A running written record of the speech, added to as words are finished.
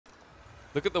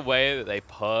Look at the way that they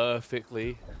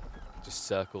perfectly just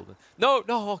circled. No,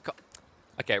 no. Oh, God.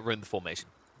 Okay, ruined the formation.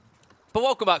 But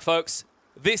welcome back, folks.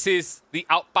 This is the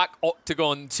Outback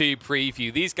Octagon 2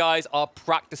 preview. These guys are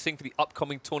practicing for the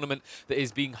upcoming tournament that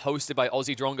is being hosted by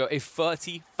Aussie Drongo, a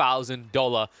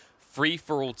 $30,000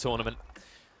 free-for-all tournament.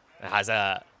 It has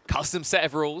a custom set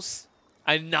of rules,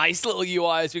 a nice little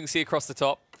UI as you can see across the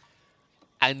top.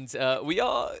 And we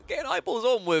are getting eyeballs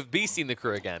on with BC in the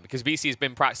crew again, because BC has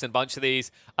been practicing a bunch of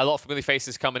these. A lot of familiar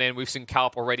faces coming in. We've seen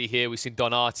Calp already here. We've seen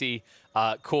Donati.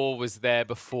 Core was there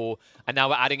before. And now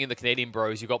we're adding in the Canadian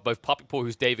bros. You've got both Puppy Paw,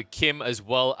 who's David Kim, as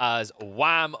well as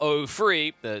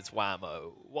Wham03. That's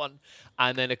Wham01.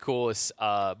 And then, of course,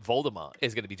 Voldemar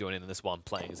is going to be joining in this one,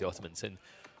 playing as the Ottomans. And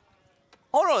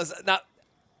hold on. Now,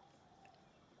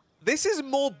 this is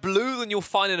more blue than you'll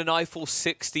find in an Eiffel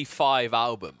 65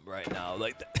 album right now.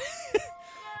 Like,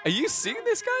 are you seeing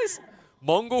this, guys?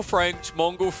 Mongol French,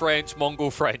 Mongol French,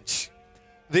 Mongol French.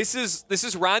 This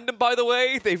is random, by the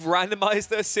way. They've randomized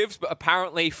their civs, but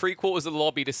apparently 3/4 of the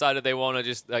lobby decided they want to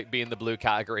just like be in the blue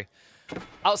category.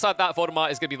 Outside that,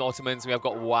 Voldemar is going to be the Ottomans. We have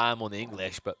got Wham on the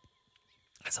English, but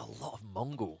there's a lot of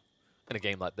Mongol in a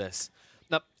game like this.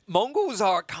 Now, Mongols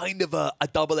are kind of a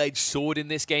double-edged sword in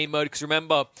this game mode, because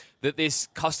remember that this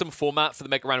custom format for the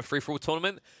Mega Round Free-for-All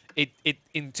tournament, it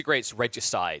integrates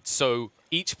regicide. So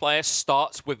each player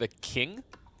starts with a king,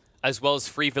 as well as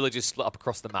 3 villages split up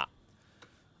across the map.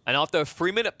 And after a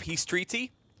 3-minute peace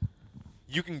treaty,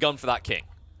 you can gun for that king.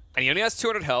 And he only has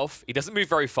 200 health, he doesn't move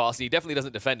very fast, and he definitely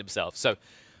doesn't defend himself. So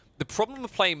the problem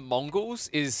with playing Mongols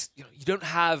is you don't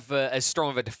have as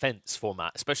strong of a defense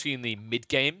format, especially in the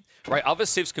mid-game, right? Other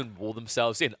civs can wall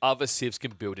themselves in. Other civs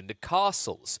can build into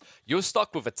castles. You're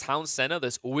stuck with a town center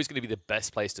that's always going to be the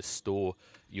best place to store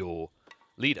your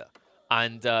leader.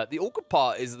 And the awkward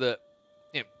part is that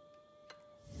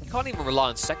you can't even rely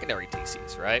on secondary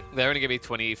TCs, right? They're only going to be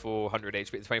 2400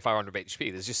 HP, 2500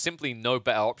 HP. There's just simply no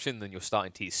better option than your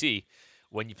starting TC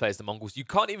when you play as the Mongols. You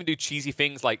can't even do cheesy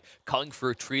things like cutting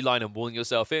through a tree line and walling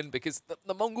yourself in, because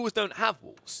the Mongols don't have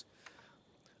walls.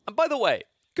 And by the way,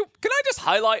 can I just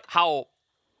highlight how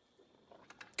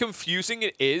confusing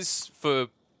it is for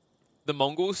the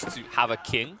Mongols to have a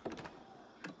king?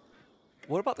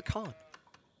 What about the Khan?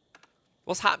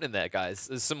 What's happening there, guys?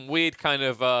 There's some weird kind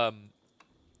of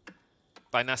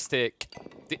dynastic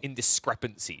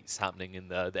indiscrepancies happening in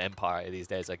the Empire these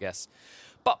days, I guess.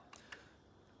 But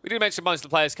we did mention a bunch of the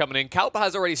players coming in. Kalpa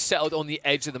has already settled on the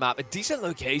edge of the map. A decent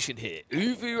location here.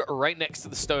 Uvu right next to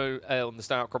the stone, on the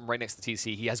stone outcrop, right next to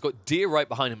TC. He has got Deer right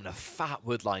behind him and a fat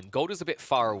wood line. Gold is a bit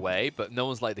far away, but no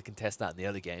one's likely to contest that in the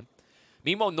early game.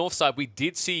 Meanwhile, north side, we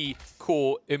did see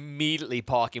Core immediately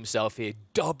park himself here.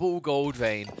 Double gold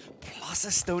vein, plus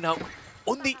a stone out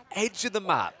on the edge of the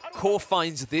map. Core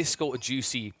finds this got a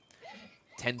juicy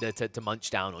tender to munch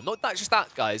down on. Not just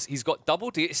that, guys. He's got double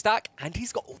deer stack, and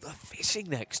he's got all the fishing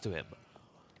next to him.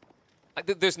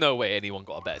 Like, there's no way anyone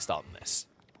got a better start than this.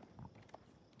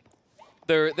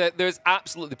 There's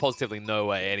absolutely positively no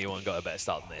way anyone got a better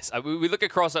start than this. We look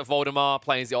across at Voldemar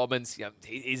playing as the Ottomans. Yeah,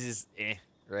 he's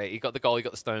right. He got the goal, he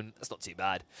got the stone. That's not too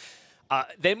bad.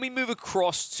 Then we move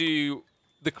across to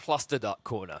the cluster duck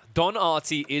corner. Don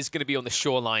Artie is going to be on the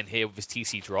shoreline here with his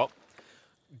TC drop.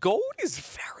 Gold is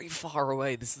very far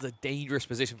away. This is a dangerous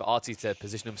position for Artie to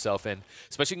position himself in,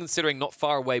 especially considering not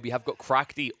far away we have got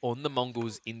Krakti on the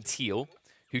Mongols in teal,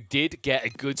 who did get a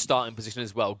good starting position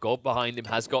as well. Gold behind him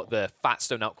has got the fat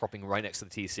stone outcropping right next to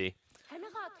the TC.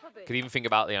 Could even think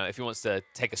about, if he wants to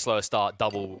take a slower start,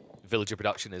 double villager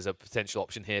production is a potential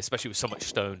option here, especially with so much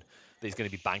stone that he's going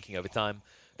to be banking over time.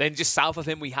 Then just south of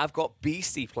him, we have got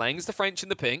Beastie playing as the French in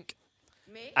the pink.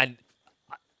 And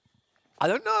I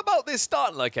don't know about this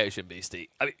starting location, Beastie.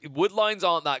 I mean, wood lines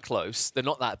aren't that close. They're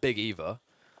not that big either.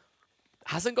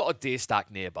 Hasn't got a deer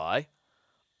stack nearby.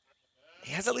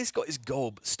 He has at least got his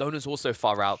gold, but stone is also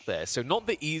far out there. So not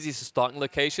the easiest of starting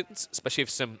locations, especially if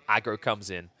some aggro comes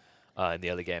in the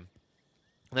early game.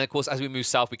 And then, of course, as we move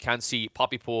south, we can see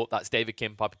Puppy Paw. That's David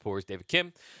Kim. Puppy Paw is David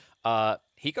Kim.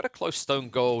 He got a close stone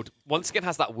gold. Once again,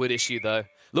 has that wood issue, though. A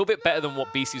little bit better than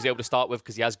what BC was able to start with,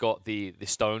 because he has got the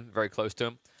stone very close to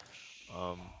him.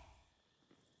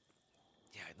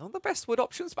 Yeah, not the best wood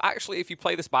options, but actually, if you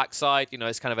play this backside,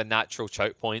 it's kind of a natural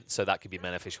choke point, so that could be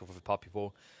beneficial for Puppy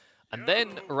Paw. And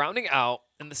then, rounding out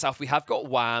in the south, we have got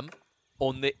Wham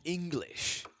on the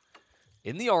English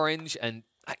in the orange, and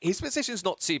his position's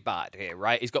not too bad here,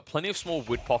 right? He's got plenty of small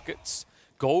wood pockets,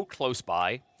 gold close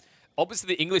by.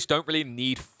 Obviously, the English don't really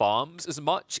need farms as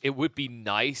much. It would be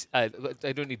nice.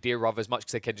 They don't need deer rather as much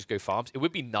because they can just go farms. It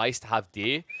would be nice to have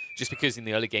deer just because in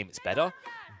the early game it's better.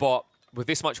 But with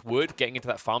this much wood, getting into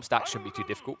that farm stack shouldn't be too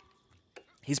difficult.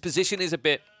 His position is a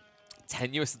bit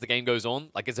tenuous as the game goes on.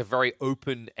 Like, it's a very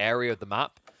open area of the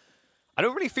map. I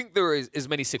don't really think there is as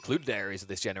many secluded areas of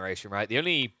this generation, right? The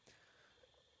only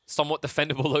somewhat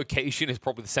defendable location is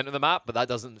probably the center of the map, but that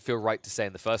doesn't feel right to say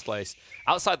in the first place.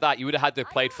 Outside that, you would have had to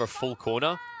have played for a full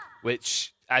corner,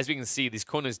 which, as we can see, these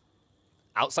corners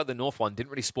outside the north one didn't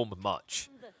really spawn with much.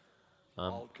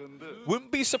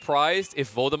 Wouldn't be surprised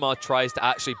if Voldemar tries to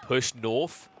actually push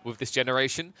north with this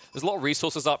generation. There's a lot of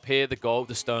resources up here, the gold,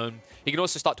 the stone. He can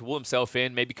also start to wall himself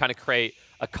in, maybe kind of create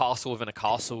a castle within a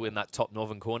castle in that top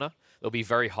northern corner. It'll be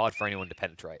very hard for anyone to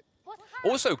penetrate.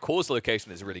 Also, Core's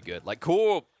location is really good. Like,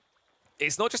 Core,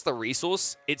 it's not just the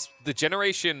resource, it's the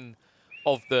generation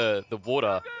of the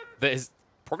water that has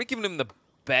probably given him the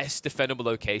best defendable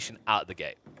location out of the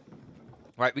gate.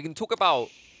 Right, we can talk about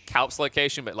Kalp's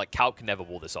location, but like Kalp can never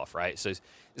wall this off, right? So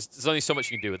there's only so much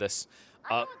you can do with this.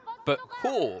 But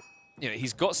Core, you know,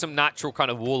 he's got some natural kind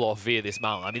of wall off via this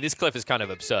mountain. I mean, this cliff is kind of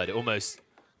absurd. It almost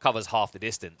covers half the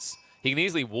distance. He can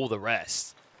easily wall the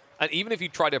rest. And even if you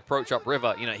try to approach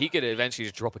upriver, you know, he could eventually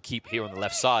just drop a keep here on the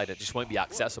left side. It just won't be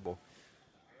accessible.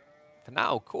 For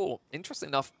now, Core, interesting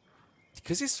enough,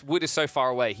 because this wood is so far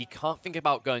away, he can't think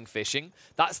about going fishing.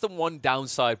 That's the one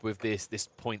downside with this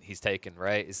point he's taken,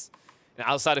 right? Is, you know,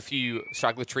 outside a few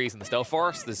straggler trees in the stealth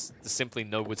forest, there's simply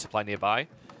no wood supply nearby.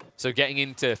 So getting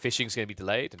into fishing is going to be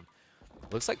delayed. And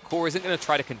looks like Core isn't going to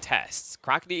try to contest.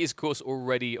 Crackety is, of course,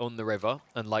 already on the river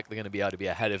and likely going to be able to be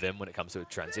ahead of him when it comes to a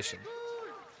transition.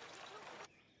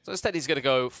 So instead, he's going to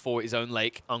go for his own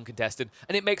lake, uncontested.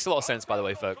 And it makes a lot of sense, by the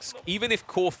way, folks. Even if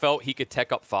Core felt he could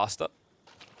tech up faster,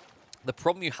 the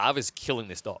problem you have is killing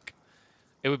this dock.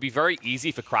 It would be very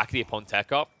easy for Crackety upon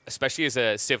tech up, especially as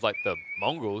a civ like the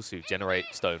Mongols, who generate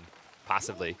stone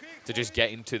passively, to just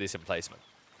get into this emplacement.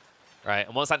 Right?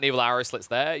 And once that naval arrow slit's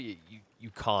there, you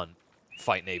can't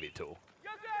fight Navy at all.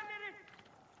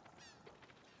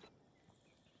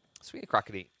 Sweet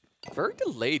Crackety, very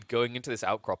delayed going into this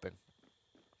outcropping.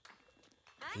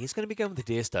 He's going to be going with the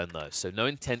Deer Stone, though, so no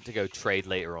intent to go trade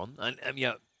later on. And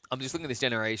yeah, I'm just looking at this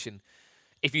generation.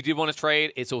 If you did want to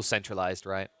trade, it's all centralized,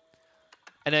 right?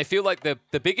 And I feel like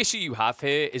the big issue you have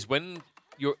here is when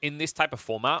you're in this type of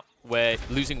format where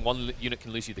losing one unit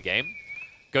can lose you the game,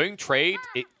 going trade,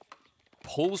 it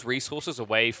pulls resources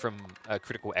away from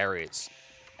critical areas.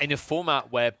 In a format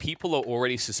where people are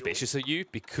already suspicious of you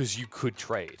because you could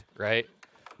trade, right?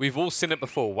 We've all seen it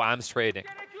before, Wham's trading.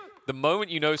 The moment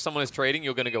you know someone is trading,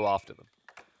 you're going to go after them.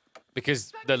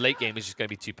 Because the late game is just going to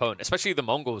be too potent. Especially the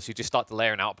Mongols, who just start to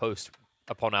layer an outpost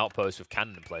upon outpost with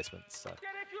cannon emplacements. So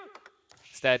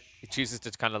instead, he chooses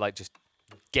to kind of like just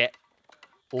get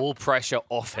all pressure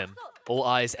off him, all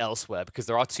eyes elsewhere, because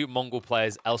there are two Mongol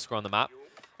players elsewhere on the map.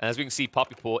 And as we can see,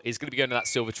 Puppy Paw is going to be going to that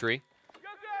silver tree.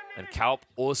 And Kalp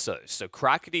also. So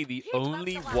Crackety, the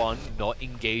only one not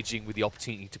engaging with the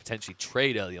opportunity to potentially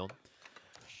trade early on.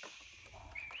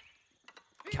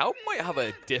 Kalp might have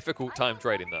a difficult time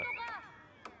trading, though.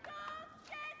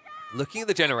 Looking at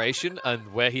the generation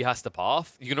and where he has to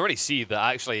path, you can already see that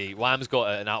actually Wham's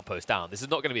got an outpost down. This is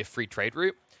not going to be a free trade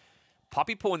route.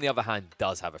 Puppy Paw, on the other hand,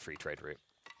 does have a free trade route.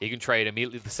 He can trade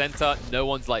immediately to the center. No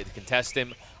one's likely to contest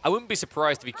him. I wouldn't be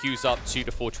surprised if he queues up 2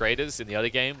 to 4 traders in the other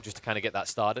game just to kind of get that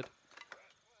started.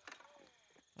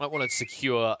 Might want to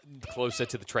secure closer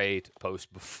to the trade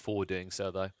post before doing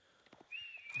so, though.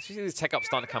 See this tech up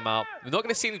starting to come out. We're not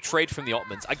going to see any trade from the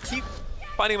Ottomans. I keep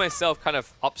finding myself kind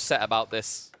of upset about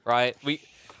this, right?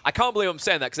 I can't believe I'm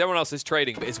saying that because everyone else is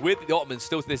trading, but it's weird that the Ottomans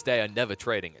still to this day are never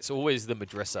trading. It's always the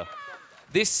Madrissa.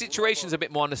 This situation is a bit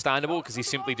more understandable because he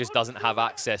simply just doesn't have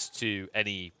access to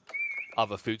any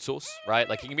other food source, right?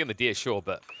 Like, he can be on the deer, sure,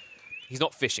 but he's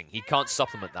not fishing. He can't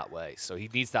supplement that way, so he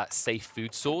needs that safe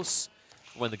food source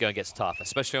when the going gets tough,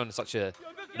 especially on such an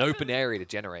open area to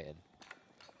generate in.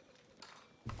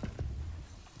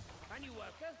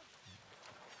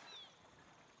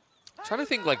 Trying to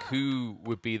think like who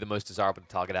would be the most desirable to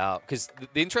target out, because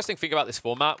the interesting thing about this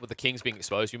format with the kings being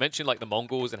exposed, you mentioned like the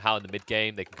Mongols and how in the mid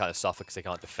game they can kind of suffer because they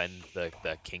can't defend the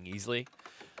king easily.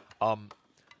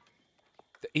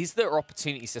 Is there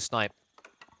opportunities to snipe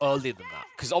earlier than that?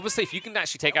 Because obviously if you can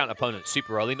actually take out an opponent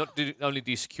super early, not only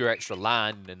do you secure extra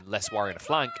land and less worry on a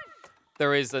flank,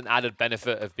 there is an added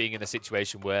benefit of being in a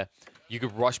situation where you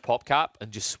could rush PopCap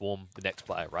and just swarm the next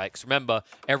player, right? Because remember,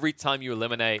 every time you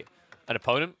eliminate an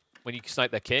opponent, when you snipe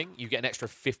their king, you get an extra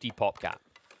 50 PopCap.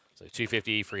 So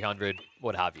 250, 300,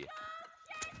 what have you.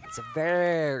 It's a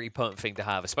very potent thing to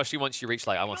have, especially once you reach,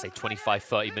 like, I want to say 25,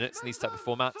 30 minutes in these type of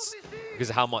formats,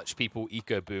 because of how much people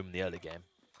eco-boom in the early game.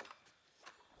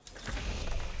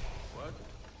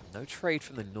 No trade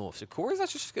from the north. So Core's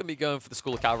actually just going to be going for the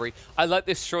School of Cavalry. I like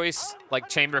this choice. Like,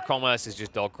 Chamber of Commerce is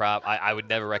just dog crap. I would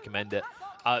never recommend it.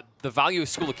 The value of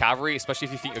School of Cavalry, especially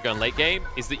if you think you're going late game,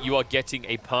 is that you are getting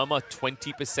a perma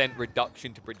 20%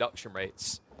 reduction to production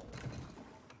rates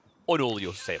on all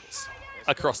your stables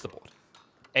across the board.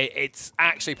 It's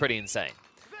actually pretty insane.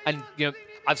 And, you know,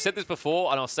 I've said this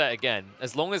before, and I'll say it again.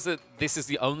 As long as this is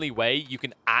the only way you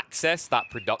can access that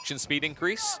production speed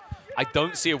increase, I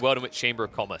don't see a world in which Chamber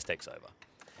of Commerce takes over.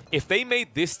 If they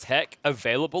made this tech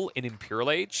available in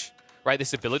Imperial Age, right,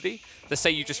 this ability, let's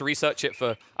say you just research it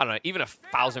for, I don't know, even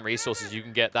 1,000 resources, you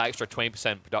can get that extra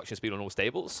 20% production speed on all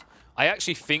stables. I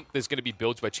actually think there's going to be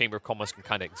builds where Chamber of Commerce can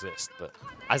kind of exist. But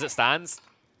as it stands,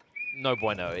 no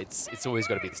bueno. It's always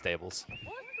got to be the stables.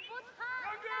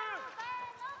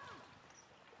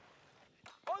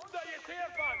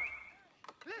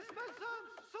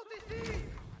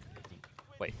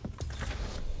 Wait.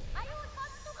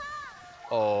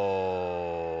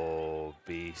 Oh,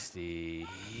 Beastie.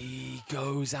 He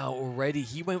goes out already.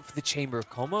 He went for the Chamber of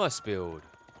Commerce build.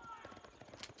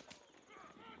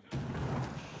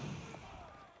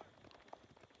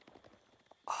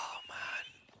 Oh, man.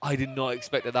 I did not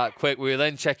expect it that quick. We were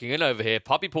then checking in over here.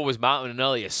 Puppy Paw was mounting an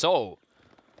early assault.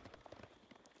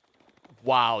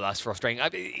 Wow, that's frustrating.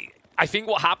 I think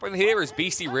what happened here is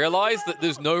Beastie realized that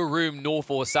there's no room north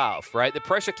or south, right? The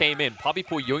pressure came in. Puppy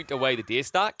Paw yoinked away the deer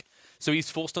stack, so he's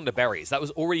forced onto berries. That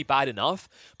was already bad enough,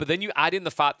 but then you add in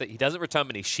the fact that he doesn't return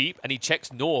many sheep, and he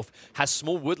checks north, has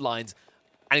small wood lines,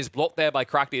 and is blocked there by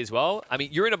Crackly as well. I mean,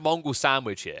 you're in a Mongol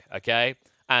sandwich here, okay?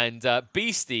 And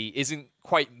Beastie isn't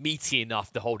quite meaty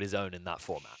enough to hold his own in that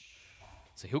format.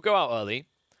 So he'll go out early.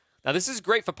 Now, this is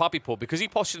great for Puppy Paw. Because he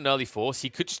postured an early force, he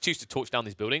could just choose to torch down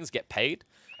these buildings, get paid.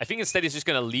 I think instead he's just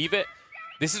going to leave it.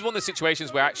 This is one of the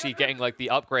situations where actually getting like the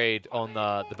upgrade on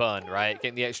the burn, right?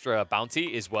 Getting the extra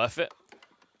bounty is worth it.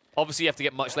 Obviously, you have to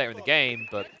get much later in the game,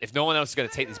 but if no one else is going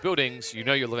to take these buildings, you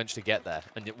know you'll eventually get there,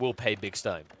 and it will pay big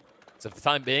stone. So for the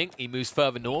time being, he moves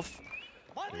further north.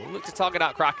 He will look to target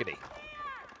out Crackety.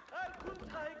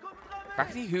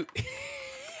 Crackety who...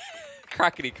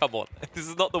 Crackety, come on. This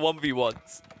is not the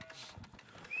 1v1s.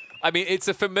 I mean, it's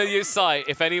a familiar sight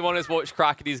if anyone has watched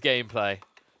Crackety's gameplay.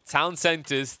 Town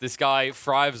centers, this guy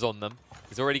thrives on them.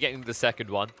 He's already getting to the second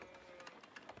one.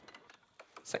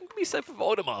 Same can be said for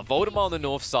Voldemar. Voldemar on the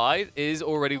north side is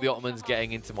already the Ottomans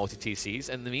getting into multi-TCs.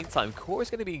 In the meantime, Core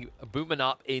is going to be booming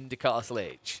up into Castle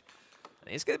Age.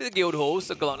 And it's going to be the Guild Hall,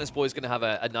 so Gluttonous Boy is going to have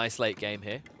a nice late game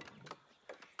here.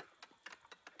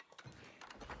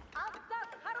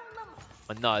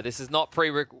 No, this is not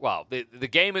well, the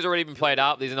game has already been played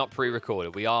out. These are not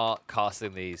pre-recorded. We are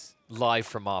casting these live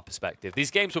from our perspective.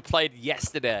 These games were played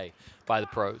yesterday by the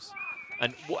pros.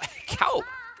 And what? Cow!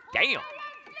 Damn!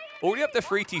 Already up to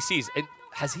 3 TCs. And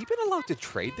has he been allowed to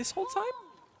trade this whole time?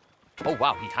 Oh,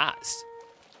 wow, he has.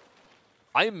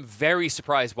 I am very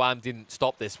surprised Wham didn't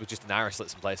stop this with just an arrow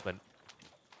slits placement.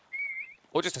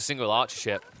 Or just a single archer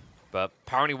ship. But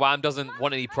apparently Wham doesn't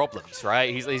want any problems,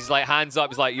 right? He's like, hands up.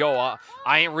 He's like, yo,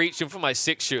 I ain't reaching for my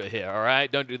 6-shooter here, all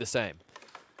right? Don't do the same.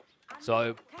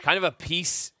 So kind of a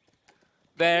peace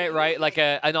there, right? Like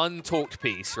an untalked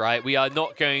peace, right? We are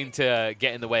not going to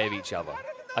get in the way of each other.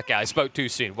 Okay, I spoke too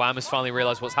soon. Wham has finally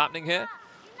realized what's happening here,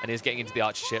 and he's getting into the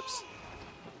archer ships.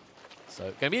 So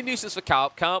going to be a nuisance for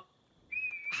Calp. Calp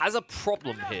has a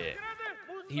problem here.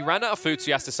 He ran out of food, so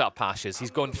he has to set up pastures. He's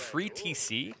gone 3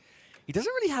 TC. He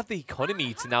doesn't really have the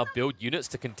economy to now build units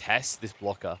to contest this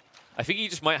blocker. I think he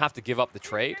just might have to give up the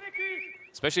trade,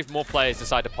 especially if more players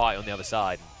decide to party on the other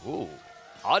side. Ooh,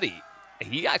 Adi.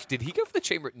 Did he go for the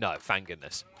chamber? No, thank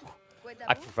goodness.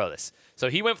 I prefer this. So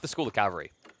he went for the School of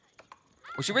Cavalry.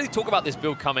 We should really talk about this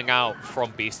build coming out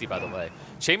from Beastie, by the way.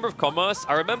 Chamber of Commerce,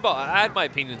 I remember I had my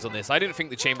opinions on this. I didn't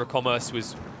think the Chamber of Commerce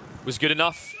was good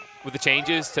enough with the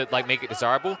changes to like make it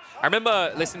desirable. I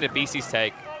remember listening to Beastie's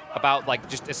take about like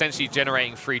just essentially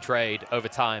generating free trade over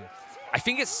time. I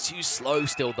think it's too slow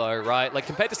still though, right? Like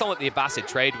compared to something like the Abbasid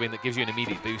trade win that gives you an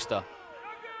immediate booster.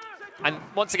 And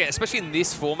once again, especially in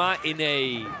this format, in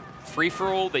a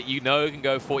free-for-all that you know can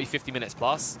go 40, 50 minutes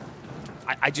plus,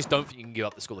 I just don't think you can give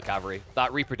up the School of Cavalry.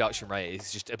 That reproduction rate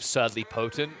is just absurdly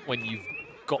potent when you've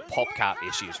got pop cap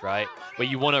issues, right? Where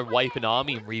you want to wipe an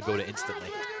army and rebuild it instantly.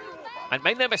 And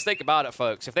make no mistake about it,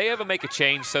 folks. If they ever make a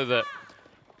change so that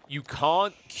you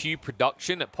can't queue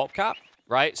production at pop cap,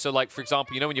 right? So, like, for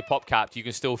example, you know when you're pop capped, you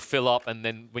can still fill up, and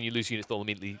then when you lose units, they'll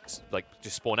immediately, like,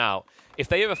 just spawn out. If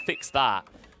they ever fix that,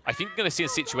 I think you're going to see a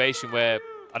situation where,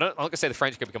 I'm not going to say the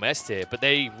French can become S tier, but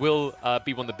they will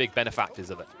be one of the big benefactors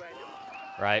of it.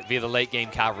 right, via the late game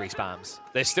cavalry spams.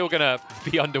 They're still going to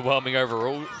be underwhelming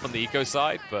overall on the eco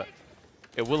side, but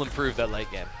it will improve their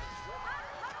late game.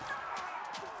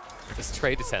 This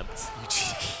trade attempt.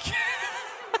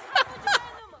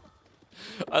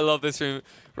 I love this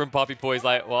from Poppy Boy. He's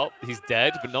like, well, he's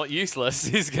dead, but not useless.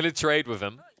 He's going to trade with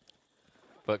him.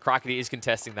 But Crackety is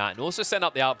contesting that and also setting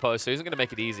up the outpost, so he isn't going to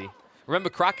make it easy. Remember,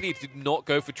 Crackety did not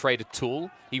go for trade at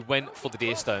all. He went for the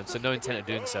Deer Stone, so no intent of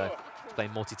doing so.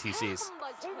 Playing multi-TCs.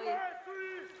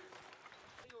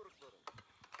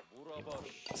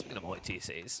 Speaking of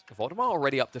multi-TCs, Voldemort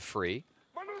already up to 3.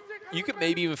 You could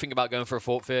maybe even think about going for a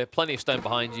Fort Fear. Plenty of stone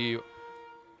behind you.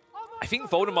 I think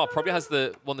Voldemort probably has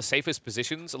one of the safest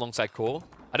positions alongside Core.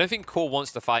 I don't think Core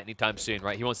wants to fight anytime soon,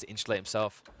 right? He wants to insulate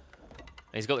himself.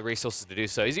 And he's got the resources to do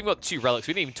so. He's even got 2 relics.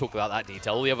 We didn't even talk about that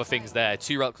detail. All the other things there.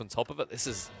 2 relics on top of it. This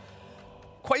is...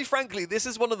 Quite frankly, this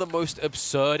is one of the most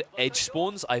absurd edge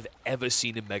spawns I've ever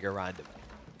seen in Mega Random.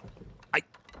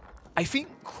 I think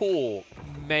Core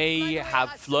may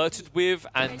have flirted with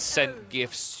and sent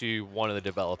gifts to one of the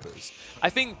developers. I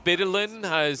think Bitterlin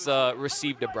has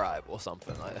received a bribe or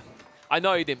something like that. I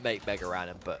know he didn't make Mega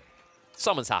Random, but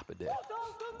something's happened here.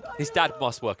 His dad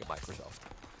must work at Microsoft.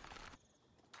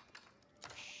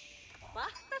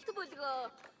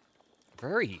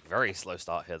 Very, very slow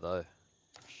start here, though.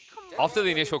 After the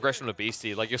initial aggression of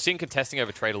Beastie, like, you're seeing contesting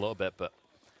over trade a little bit, but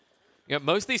you know,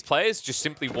 most of these players just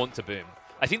simply want to boom.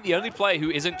 I think the only player who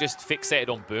isn't just fixated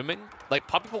on booming, like,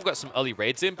 Puppy Paw got some early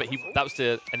raids in, but that was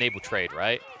to enable trade,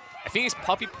 right? I think it's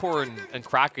Puppy Paw and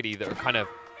Crackety that are kind of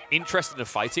interested in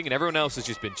fighting, and everyone else has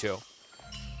just been chill.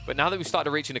 But now that we've started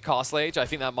reaching the Castle Age, I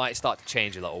think that might start to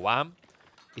change a little. Wham!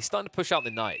 He's starting to push out the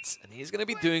Knights, and he's going to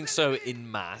be doing so in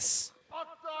mass.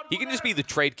 He can just be the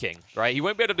trade king, right? He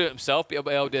won't be able to do it himself, but he'll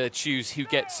be able to choose who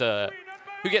gets a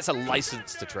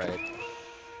license to trade.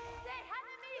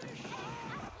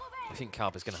 I think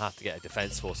Carp is going to have to get a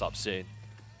defense force up soon.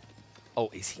 Oh,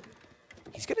 is he?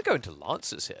 He's going to go into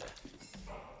Lancers here.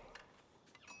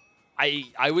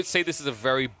 I would say this is a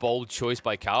very bold choice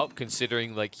by Carp,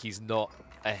 considering like he's not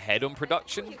ahead on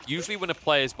production. Usually when a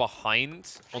player is behind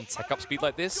on tech up speed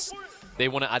like this, they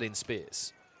want to add in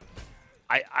spears.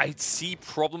 I see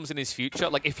problems in his future.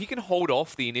 Like, if he can hold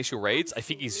off the initial raids, I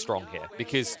think he's strong here.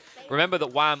 Because remember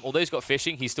that Wham, although he's got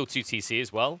fishing, he's still 2 TC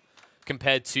as well,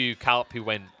 compared to Calp, who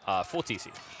went 4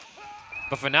 TC.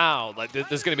 But for now, like,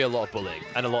 there's going to be a lot of bullying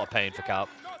and a lot of pain for Calp.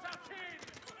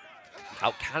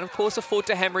 Calp can, of course, afford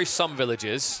to hemorrhage some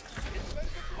villagers.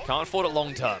 Can't afford it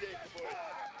long term.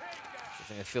 I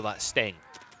think I feel that sting.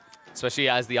 Especially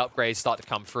as the upgrades start to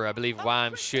come through. I believe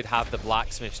Wham should have the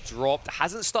blacksmiths dropped.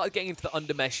 Hasn't started getting into the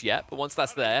undermesh yet, but once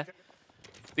that's there,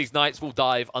 these Knights will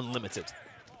dive unlimited.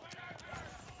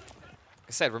 Like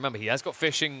I said, remember, he has got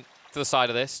fishing to the side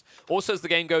of this. Also, as the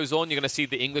game goes on, you're going to see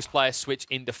the English players switch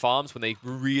into farms when they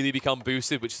really become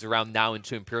boosted, which is around now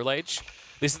into Imperial Age.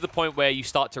 This is the point where you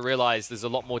start to realize there's a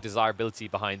lot more desirability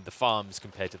behind the farms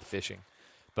compared to the fishing.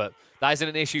 But that isn't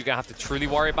an issue you're going to have to truly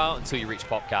worry about until you reach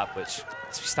pop cap, which,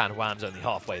 as we stand, Wham's only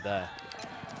halfway there.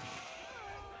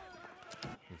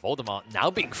 Voldemort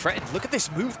now being threatened. Look at this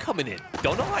move coming in.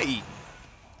 Donai.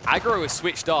 Aggro is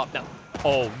switched up. Now,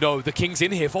 oh no, the King's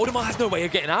in here. Voldemort has no way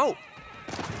of getting out.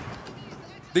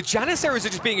 The Janissaries are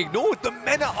just being ignored. The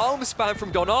men-at-arms spam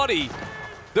from Donati.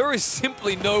 There is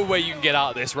simply no way you can get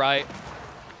out of this, right?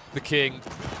 The King,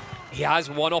 he has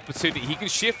one opportunity. He can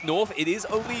shift north. It is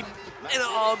only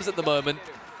men-at-arms at the moment.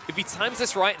 If he times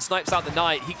this right and snipes out the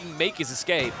Knight, he can make his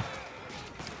escape.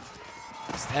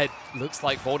 Instead, looks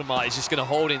like Voldemort is just going to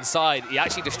hold inside. He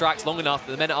actually distracts long enough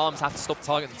that the men-at-arms have to stop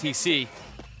targeting the TC.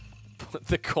 But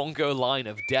the Congo line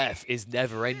of death is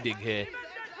never-ending here.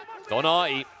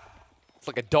 Donati, it's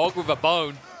like a dog with a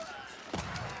bone.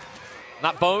 And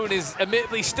that bone is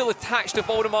admittedly still attached to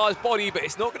Voldemort's body, but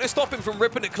it's not going to stop him from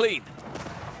ripping it clean.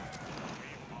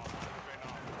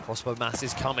 Crossbow mass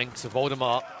is coming, so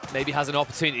Voldemort maybe has an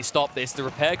opportunity to stop this. The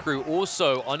repair crew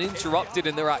also uninterrupted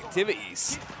in their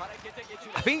activities.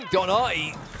 I think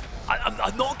Donati,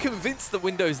 I'm not convinced the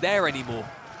window's there anymore.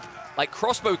 Like,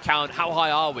 crossbow count, how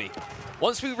high are we?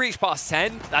 Once we reach past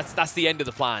 10, that's the end of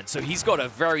the plan. So he's got a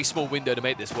very small window to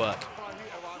make this work.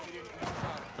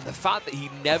 And the fact that he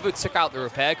never took out the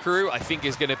repair crew, I think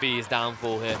is going to be his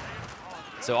downfall here.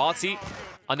 So Artie,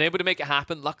 unable to make it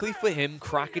happen. Luckily for him,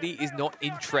 Crackety is not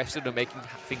interested in making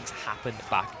things happen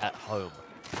back at home.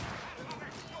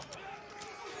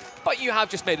 But you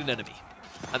have just made an enemy.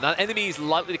 And that enemy is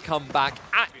likely to come back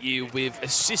at you with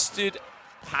assisted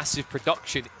passive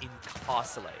production in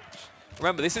Castle Age.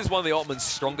 Remember, this is one of the Ottoman's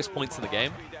strongest points in the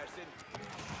game.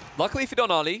 Luckily for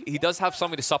Donati, he does have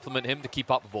something to supplement him to keep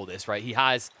up with all this, right? He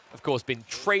has, of course, been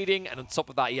trading, and on top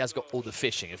of that, he has got all the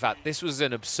fishing. In fact, this was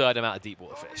an absurd amount of deep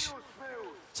water fish.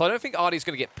 So I don't think Artie's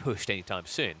going to get pushed anytime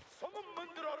soon.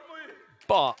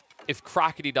 But if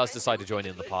Crackety does decide to join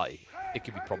in the party, it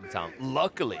could be problem town.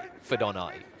 Luckily for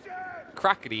Donati,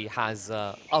 Crackety has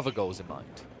other goals in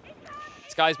mind.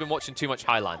 This guy's been watching too much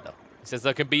Highlander. He says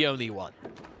there can be only one.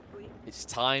 It's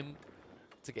time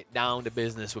to get down to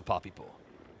business with Puppy Paw.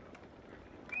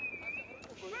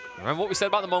 Remember what we said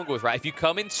about the Mongols, right? If you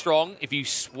come in strong, if you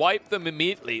swipe them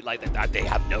immediately, like that, they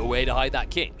have no way to hide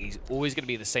that king. He's always going to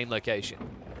be in the same location.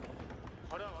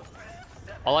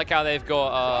 I like how they've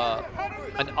got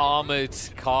an armored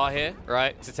car here,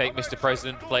 right, to take Mr.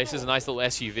 President places. A nice little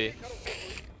SUV.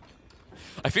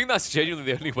 I think that's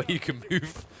genuinely the only way you can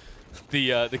move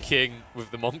the king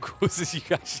with the Mongols is you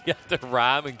actually have to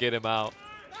ram and get him out.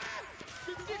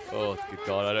 Oh, good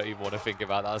God, I don't even want to think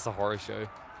about that. That's a horror show.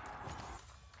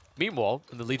 Meanwhile,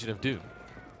 in the Legion of Doom,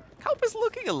 Kalp is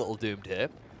looking a little doomed here.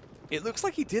 It looks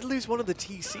like he did lose one of the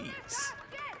TCs.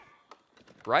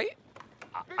 Right?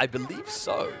 I believe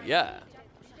so, yeah.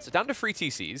 So down to 3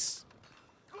 TCs.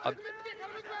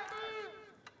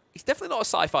 He's definitely not a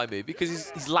sci-fi movie because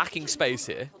he's lacking space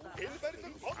here.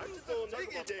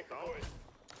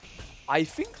 I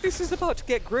think this is about to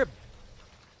get grim.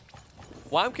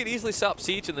 Wham can easily set up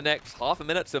siege in the next half a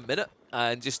minute to a minute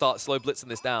and just start slow blitzing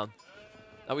this down.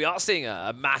 Now we are seeing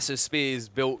a massive spears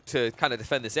built to kind of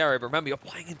defend this area, but remember you're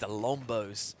playing into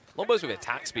Lombos. Lombos with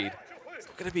attack speed. It's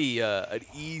not going to be an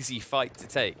easy fight to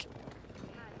take.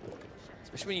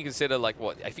 Especially when you consider, like,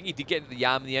 what? I think he did get into the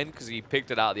Yam in the end because he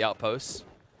picked it out of the outposts.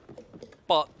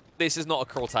 But this is not a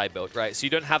Kurultai build, right? So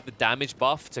you don't have the damage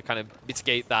buff to kind of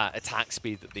mitigate that attack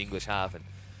speed that the English have. And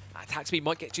attack speed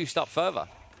might get juiced up further.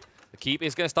 The keep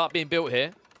is going to start being built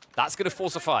here. That's going to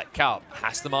force a fight. Kalp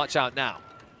has to march out now,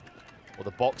 or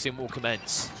the boxing will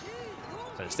commence.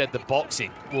 So instead, the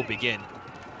boxing will begin.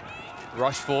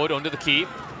 Rush forward onto the keep.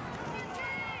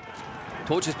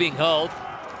 Torch is being hurled,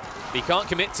 but he can't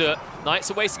commit to it.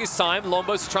 Knights are wasting his time.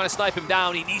 Lombos are trying to snipe him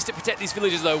down. He needs to protect these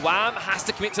villagers, though. Wham has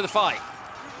to commit to the fight.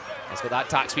 He's got that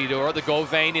attack speed aura. The gold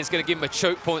vein is going to give him a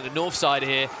choke point at the north side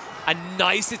here. A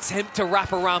nice attempt to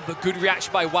wrap around, but good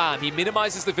reaction by Wham. He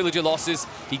minimizes the villager losses.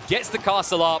 He gets the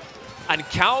castle up, and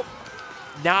Kalp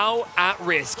now at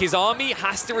risk. His army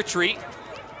has to retreat.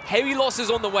 Heavy losses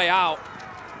on the way out.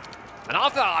 And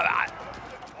after that,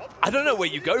 I don't know where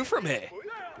you go from here.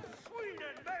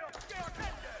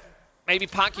 Maybe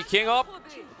pack your king up,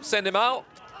 send him out.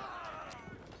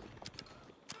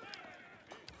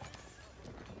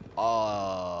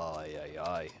 Oh,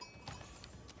 yeah.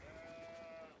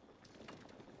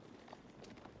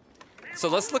 So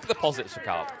let's look at the positives for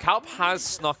Kalp. Kalp has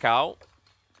snuck out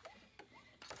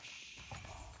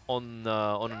on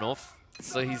the north,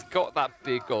 so he's got that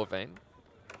big gold vein.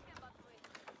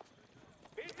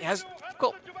 He has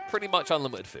got pretty much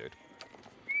unlimited food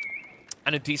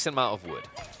and a decent amount of wood.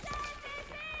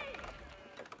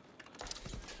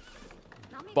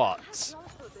 But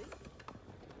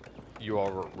you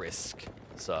are at risk,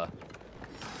 sir.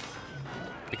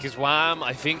 Because Wham,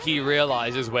 I think he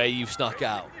realizes where you've snuck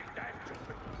out.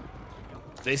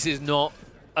 This is not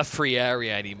a free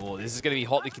area anymore. This is going to be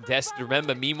hotly contested.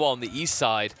 Remember, meanwhile, on the east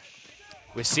side,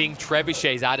 we're seeing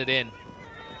trebuchets added in.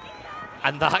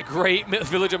 And that great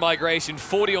villager migration,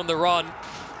 40 on the run.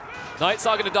 Knights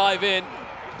are going to dive in.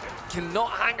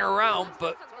 Cannot hang around,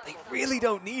 but they really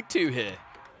don't need to here.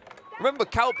 Remember,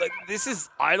 Kalp, like, this is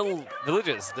idle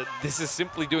villagers. This is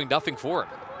simply doing nothing for him.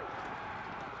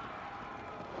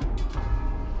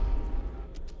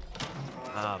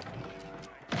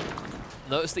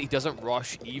 Notice that he doesn't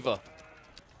rush either.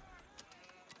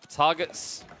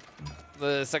 Targets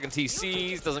the second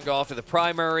TCs, doesn't go after the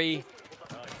primary.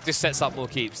 Just sets up more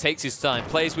keeps, takes his time,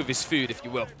 plays with his food, if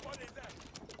you will.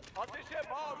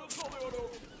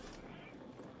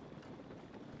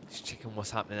 Just checking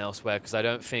what's happening elsewhere, because I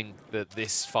don't think that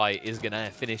this fight is going to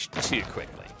finish too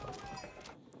quickly.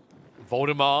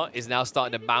 Voldemar is now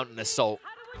starting to mount an assault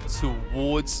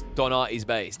towards Donati's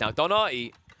base. Now,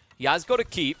 Donati, he has got to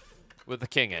keep with the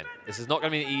king in. This is not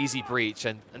going to be an easy breach,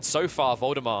 and so far,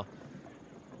 Voldemar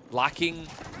lacking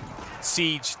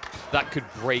siege that could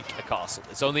break a castle.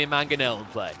 It's only a mangonel in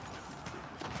play.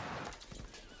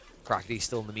 Crackety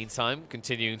still in the meantime,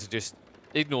 continuing to just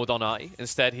ignore Donati.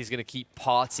 Instead, he's going to keep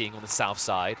partying on the south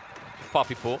side.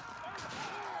 Puppy Paw.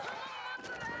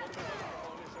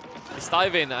 Let's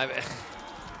dive in. I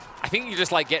think you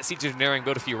just like get siege engineering,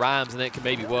 build a few rams, and then it can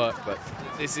maybe work, but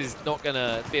this is not going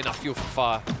to be enough fuel for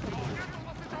fire.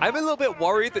 I'm a little bit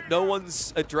worried that no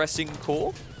one's addressing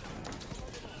core.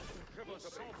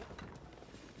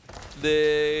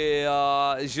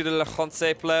 The Jules Le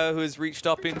Conce player who has reached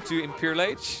up into Imperial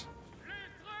Age,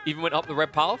 even went up the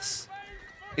Red Palace,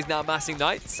 is now amassing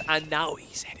knights, and now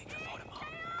he's heading for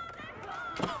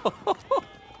Voldemort.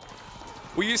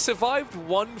 Well, you survived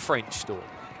one French storm.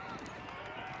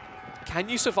 Can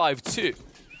you survive two?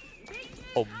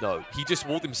 Oh no, he just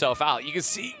walled himself out. You can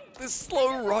see the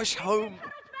slow rush home.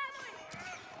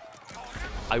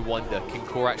 I wonder, can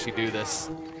Core actually do this?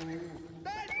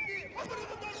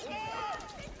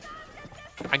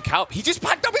 And Calp, he just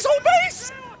packed up his whole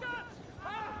base!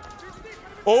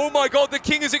 Oh my god, the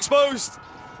king is exposed!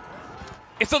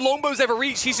 If the longbow's ever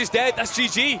reached, he's just dead. That's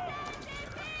GG.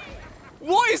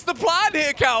 What is the plan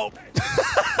here, Calp?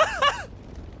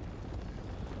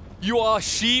 You are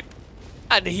sheep,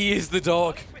 and he is the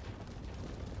dog.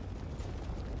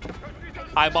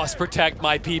 I must protect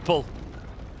my people.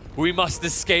 We must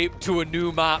escape to a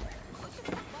new map.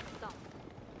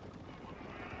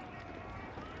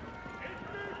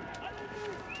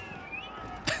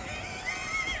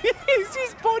 He's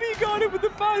just bodyguarded with the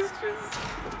bastions.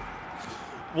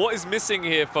 What is missing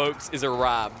here, folks, is a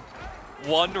ram.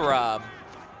 One ram.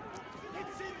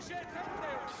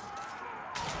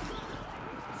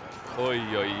 Oi,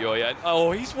 oi, oi. And,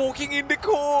 oh, he's walking into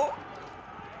Core.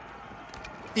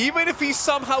 Even if he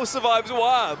somehow survives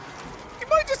Wham, he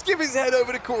might just give his head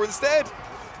over to Core instead.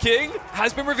 King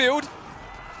has been revealed.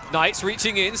 Knights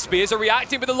reaching in. Spears are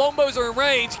reacting, but the longbows are in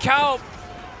range. Calp,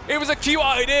 it was a cute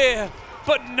idea,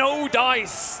 but no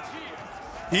dice.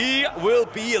 He will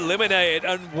be eliminated,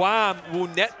 and Wham will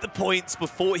net the points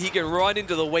before he can run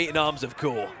into the waiting arms of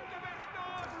Core.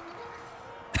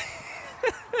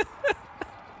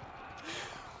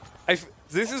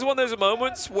 This is one of those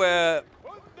moments where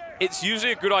it's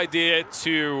usually a good idea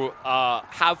to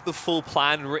have the full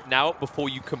plan written out before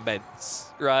you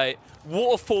commence, right?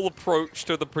 What a full approach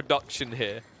to the production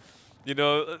here. You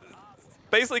know,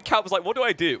 basically Calp was like, what do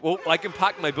I do? Well, I can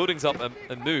pack my buildings up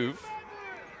and move.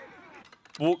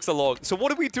 Walks along. So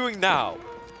what are we doing now?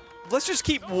 Let's just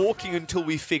keep walking until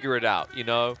we figure it out, you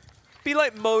know? Be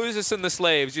like Moses and the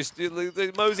slaves, just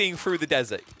moseying through the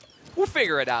desert. We'll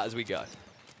figure it out as we go.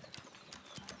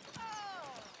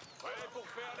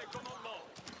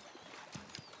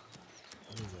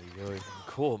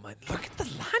 Cool, man. Look at the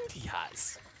land he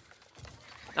has.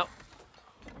 Now,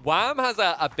 Wham has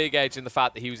a big edge in the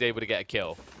fact that he was able to get a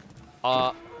kill.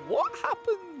 What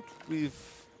happened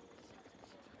with...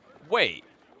 Wait.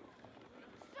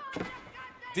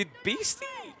 Did Beastie...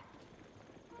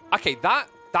 Okay,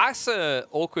 that's an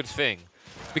awkward thing.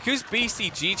 Because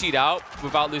Beastie GG'd out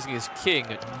without losing his king,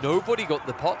 nobody got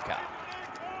the pop cap.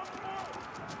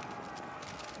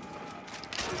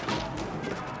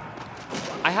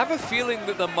 I have a feeling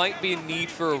that there might be a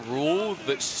need for a rule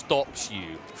that stops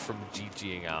you from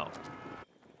GGing out.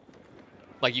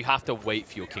 Like, you have to wait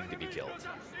for your king to be killed.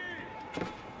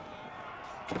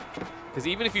 Because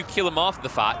even if you kill him after the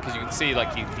fact, because you can see,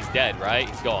 like, he's dead, right?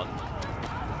 He's gone.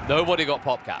 Nobody got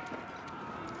pop cap.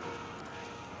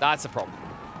 That's a problem.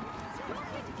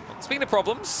 Speaking of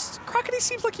problems, Crackety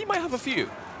seems like he might have a few.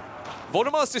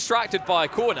 Voldemar's distracted by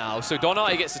Core now, so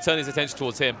Donati gets to turn his attention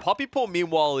towards him. Puppy Paw,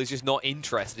 meanwhile, is just not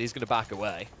interested. He's going to back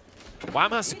away.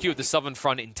 Wham has secured the southern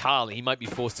front entirely. He might be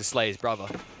forced to slay his brother.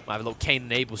 Might have a little Cain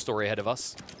and Abel story ahead of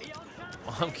us.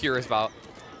 What I'm curious about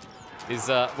is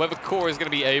whether Core is going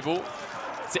to be able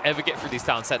to ever get through these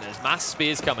town centers. Mass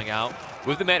spears coming out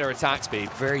with the meta attack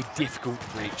speed. Very difficult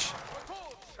to reach.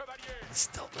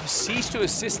 Still no siege to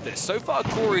assist this. So far,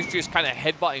 Core is just kind of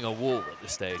headbutting a wall at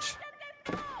this stage.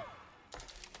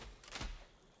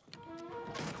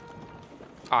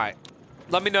 All right,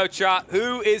 let me know, chat,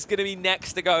 who is going to be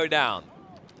next to go down?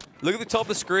 Look at the top of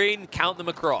the screen, count them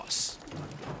across.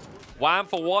 Wham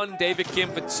for 1, David Kim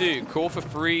for 2, Core for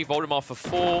 3, Voldemar for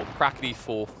 4, Crackety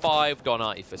for 5,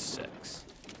 Donati for 6.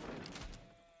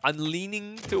 I'm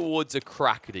leaning towards a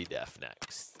Crackety death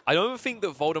next. I don't think that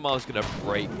Voldemar is going to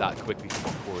break that quickly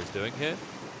from what Core is doing here.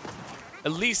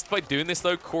 At least by doing this,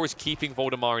 though, Core is keeping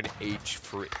Voldemar in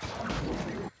H3.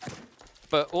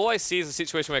 But all I see is a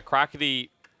situation where Crackety...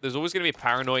 There's always going to be a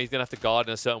paranoia. He's going to have to guard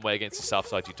in a certain way against the south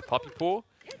side due to Puppy Paw.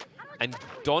 And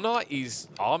Donati's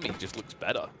army just looks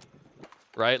better,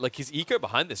 right? Like, his eco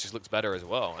behind this just looks better as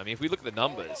well. I mean, if we look at the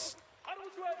numbers,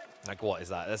 like, what is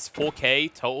that? That's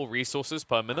 4K total resources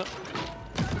per minute.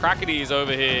 Crackety is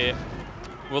over here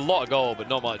with a lot of gold, but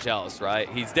not much else, right?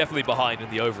 He's definitely behind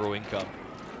in the overall income.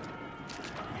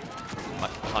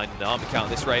 Behind the army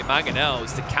count at this rate.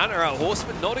 Mangonels to counter out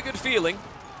Horseman. Not a good feeling.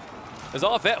 There's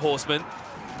our vet Horseman.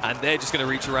 And they're just going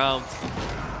to reach around.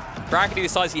 Crackety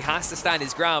decides he has to stand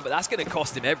his ground, but that's going to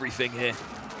cost him everything here.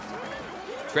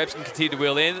 Krebs can continue to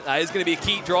wheel in. That is going to be a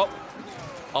key drop.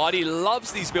 Artie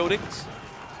loves these buildings.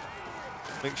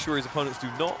 Make sure his opponents do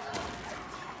not.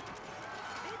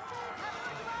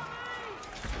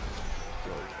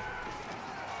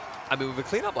 I mean, with a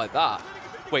cleanup like that.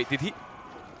 Wait, did he?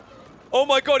 Oh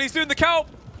my god, he's doing the count!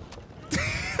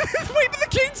 Wait, but the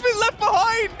king's been left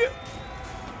behind!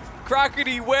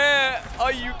 Crackety, where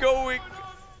are you going?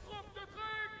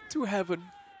 To heaven.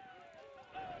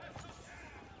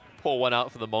 Pour one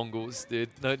out for the Mongols, dude.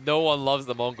 No one loves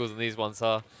the Mongols in these ones,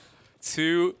 huh?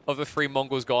 2 of the 3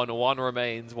 Mongols gone, 1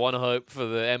 remains, 1 hope for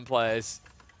the M players.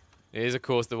 It is, of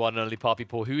course, the one and only Papi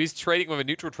Paul, who is trading with a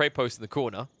neutral trade post in the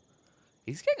corner.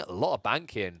 He's getting a lot of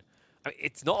bank in. I mean,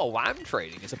 it's not a Wham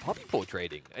trading, it's a Papi Paul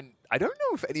trading. And I don't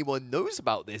know if anyone knows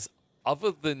about this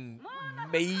other than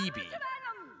maybe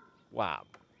Wham.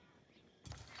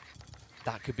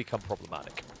 That could become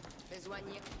problematic.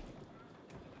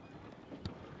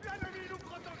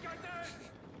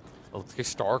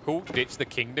 Historical, ditch the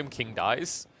kingdom, king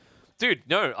dies. Dude,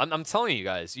 no, I'm telling you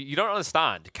guys, you don't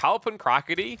understand. Calp and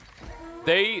Crackety,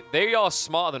 they are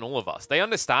smarter than all of us. They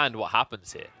understand what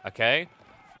happens here, okay?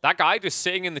 That guy just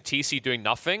sitting in the TC doing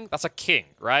nothing, that's a king,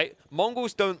 right?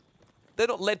 Mongols they're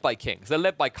not led by kings, they're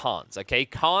led by Khans, okay?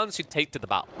 Khans who take to the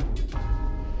battle.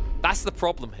 That's the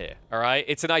problem here, all right?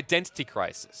 It's an identity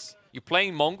crisis. You're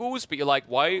playing Mongols, but you're like,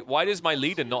 why does my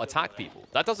leader not attack people?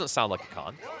 That doesn't sound like a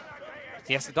Khan.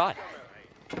 He has to die.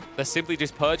 They're simply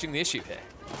just purging the issue here.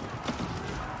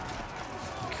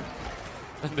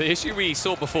 And the issue we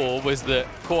saw before was that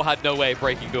Core had no way of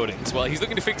breaking buildings. Well, he's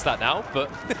looking to fix that now,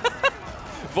 but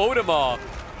Voldemar,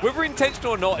 whether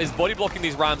intentional or not, is body blocking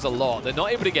these Rams a lot. They're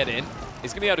not able to get in.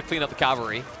 He's going to be able to clean up the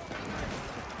cavalry.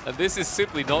 And this is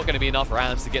simply not going to be enough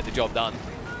Rams to get the job done.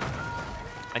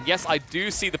 And yes, I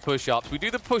do see the push-ups. We do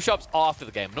the push-ups after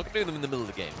the game. I'm not going to do them in the middle of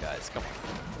the game, guys. Come on.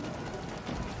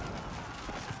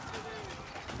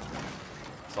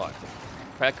 So,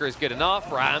 Pecker is good enough.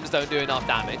 Rams don't do enough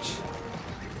damage.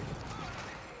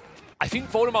 I think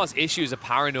Voldemar's issue is a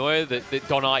paranoia that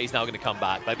Donati is now going to come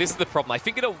back. Like, this is the problem. I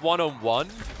think in a one-on-one,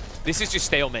 this is just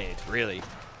stalemate, really.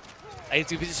 It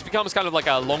just becomes kind of like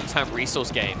a long-term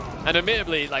resource game. And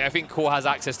admittedly, like, I think Core has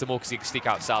access to more because he can sneak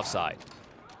out south side.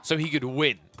 So he could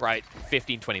win, right,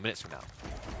 15, 20 minutes from now.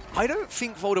 I don't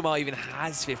think Voldemar even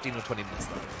has 15 or 20 minutes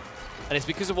though. And it's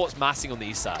because of what's massing on the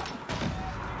east side.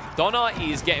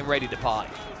 Donati is getting ready to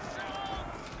party.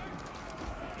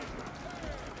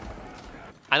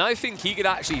 And I think he could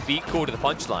actually beat Core to the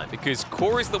punchline because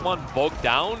Core is the one bogged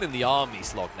down in the army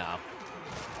slog now.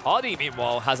 Hardy,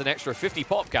 meanwhile, has an extra 50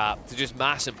 pop cap to just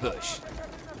mass and push.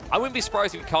 I wouldn't be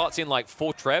surprised if he carts in like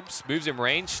 4 trebs, moves in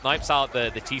range, snipes out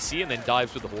the TC, and then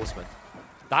dives with the horseman.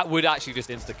 That would actually just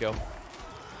insta-kill.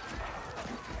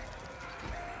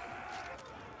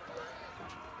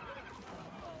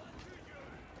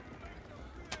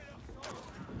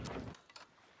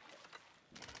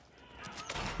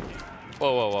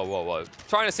 Whoa, whoa, whoa, whoa, whoa.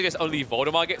 Trying to suggest only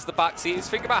Voldemar gets the backseats.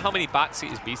 Think about how many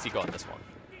backseats Beastie got in this one.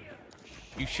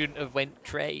 You shouldn't have went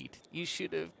trade. You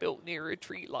should have built near a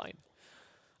tree line.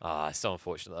 Ah, it's so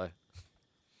unfortunate, though.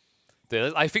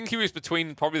 Dude, I think he was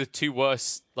between probably the 2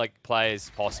 worst like players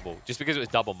possible. Just because it was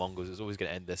double Mongols, it was always going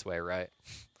to end this way, right?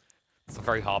 It's a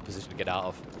very hard position to get out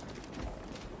of.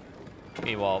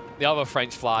 Meanwhile, the other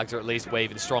French flags are at least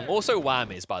waving strong. Also,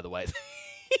 Wham is, by the way.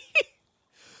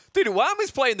 Dude, Wham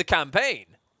is playing the campaign.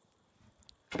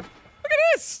 Look at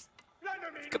this.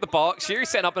 Look at the box here. He's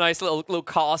setting up a nice little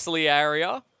castle-y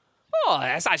area. Oh,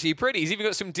 that's actually pretty. He's even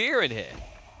got some deer in here.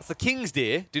 That's the king's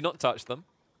deer. Do not touch them.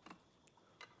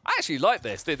 I actually like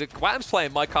this. The Wham's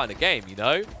playing my kind of game, you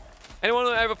know?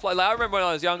 Anyone ever play? Like, I remember when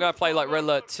I was younger, I played like Red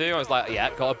Alert 2. I was like,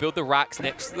 yeah, gotta build the racks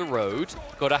next to the road.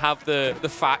 Gotta have the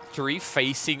factory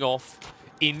facing off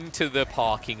into the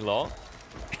parking lot.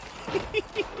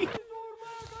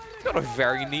 Got a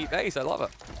very neat base. I love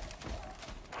it.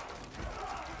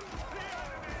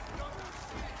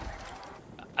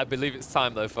 I believe it's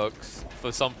time, though, folks,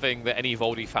 for something that any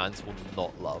Voldy fans will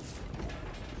not love.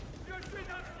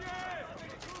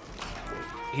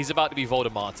 He's about to be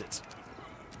Voldemarted.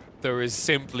 There is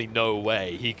simply no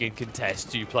way he can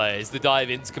contest 2 players. The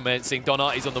dive-in's commencing.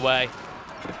 Donati's on the way.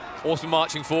 Horseman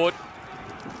marching forward.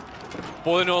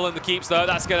 Boiling all in the keeps, though.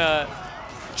 That's going to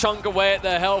chunk away at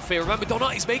their health here. Remember,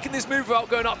 Donati's making this move without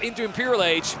going up into Imperial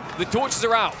Age. The torches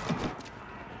are out.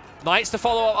 Knights to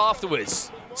follow up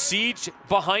afterwards. Siege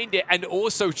behind it, and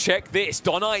also check this.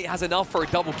 Donati has enough for a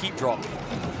double keep drop.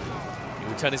 He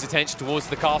will turn his attention towards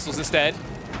the castles instead.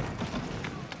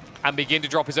 And begin to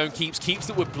drop his own keeps. Keeps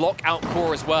that would block out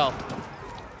Core as well.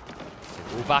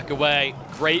 All back away.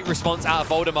 Great response out of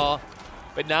Voldemar.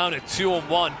 but now in a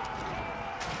 2-on-1.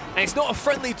 And it's not a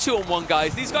friendly 2-on-1,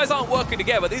 guys. These guys aren't working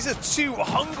together. These are two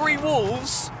hungry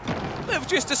wolves that have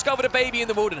just discovered a baby in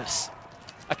the wilderness.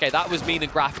 Okay, that was mean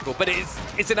and graphical, but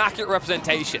it's an accurate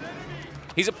representation.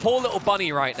 He's a poor little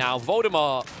bunny right now.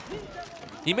 Voldemort,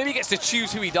 he maybe gets to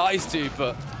choose who he dies to,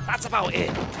 but that's about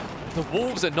it. The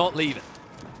wolves are not leaving.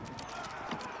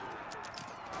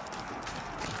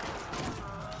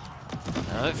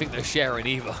 I don't think they're sharing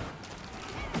either.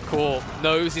 Cool.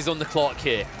 Knows he's on the clock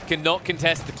here. Cannot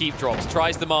contest the keep drops.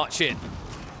 Tries to march in.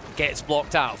 Gets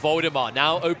blocked out. Voldemort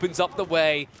now opens up the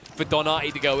way for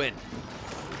Donati to go in.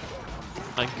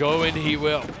 And go in he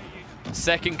will.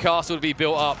 Second castle to be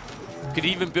built up. Could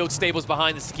even build stables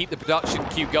behind this to keep the production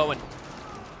queue going.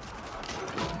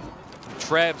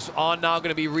 Trebs are now going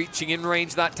to be reaching in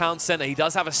range of that town center. He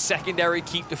does have a secondary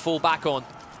keep to fall back on.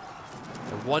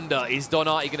 I wonder, is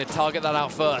Donati going to target that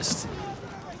out first?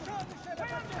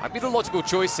 Might be the logical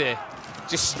choice here.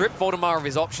 Just strip Voldemort of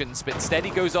his options, but instead he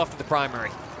goes after the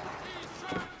primary.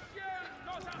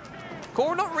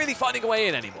 Core not really finding a way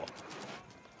in anymore.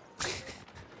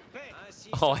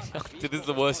 Oh, this is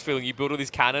the worst feeling. You build all these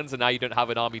cannons and now you don't have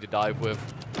an army to dive with.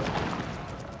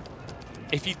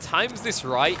 If he times this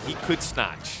right, he could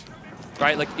snatch.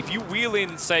 Right, like if you wheel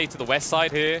in, say, to the west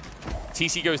side here,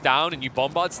 TC goes down and you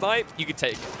bombard snipe, you could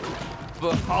take it.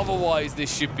 But otherwise,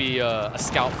 this should be a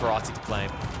scout for Artie to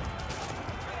claim.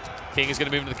 King is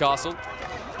going to move into the castle.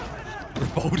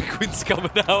 Boulderquin's coming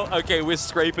out. Okay, we're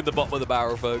scraping the bottom of the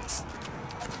barrel, folks.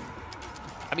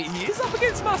 I mean, he is up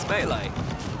against mass melee.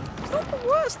 It's not the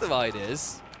worst of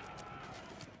ideas.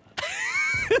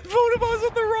 Voldemort's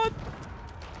on the run.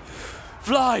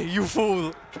 Fly, you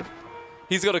fool.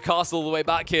 He's got a castle all the way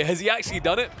back here. Has he actually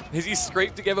done it? Has he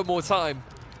scraped together more time?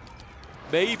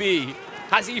 Maybe.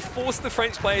 Has he forced the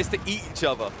French players to eat each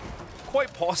other?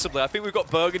 Quite possibly. I think we've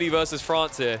got Burgundy versus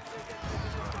France here.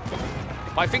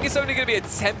 I think it's only going to be a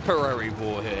temporary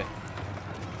war here.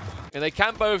 And they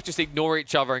can both just ignore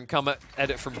each other and come at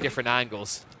it from different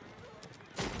angles.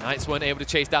 Knights weren't able to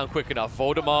chase down quick enough.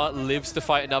 Voldemort lives to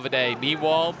fight another day.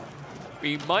 Meanwhile,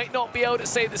 we might not be able to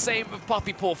say the same of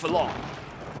Puppy Paw for long.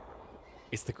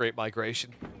 It's the Great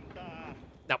Migration.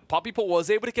 Now, Puppy Paw was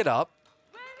able to get up.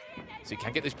 So you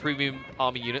can get those premium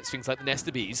army units, things like the Nest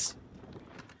of Bees.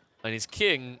 And his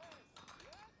king...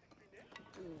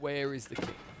 Where is the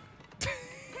king?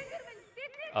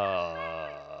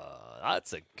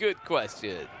 That's a good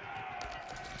question.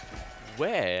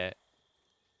 Where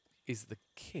is the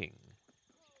king?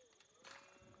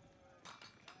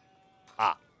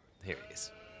 Ah, here he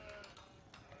is.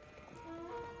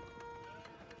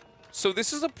 So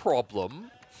this is a problem.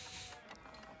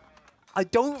 I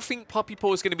don't think Puppy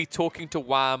Paw is going to be talking to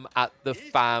Wham at the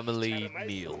family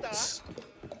meals.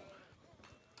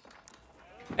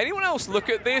 Anyone else look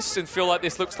at this and feel like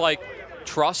this looks like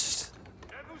trust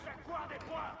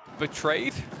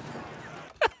betrayed?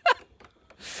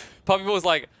 Puppy Paw's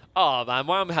like, oh man,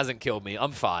 Wham hasn't killed me.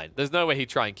 I'm fine. There's no way he'd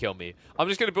try and kill me. I'm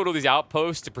just going to build all these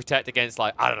outposts to protect against,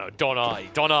 like, I don't know, Donati.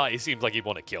 Donati seems like he'd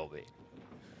want to kill me.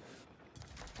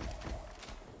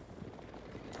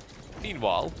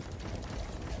 Meanwhile,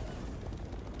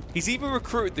 he's even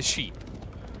recruited the sheep.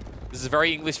 This is a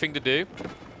very English thing to do.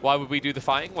 Why would we do the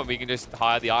fighting when we can just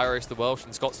hire the Irish, the Welsh,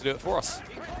 and Scots to do it for us?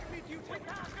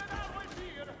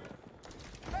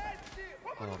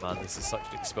 Oh man, this is such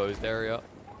an exposed area.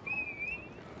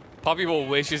 Puppy Paw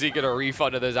wishes he could have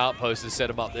refunded those outposts and set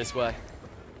them up this way.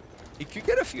 He could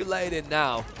get a few laid in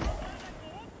now.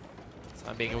 So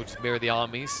I'm being able to mirror the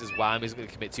armies as Wham isn't going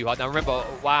to commit too hard. Now remember,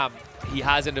 Wham, he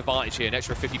has an advantage here, an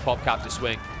extra 50 pop cap to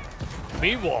swing.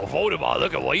 Meanwhile, Voldemort,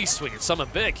 look at what he's swinging. Something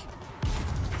big.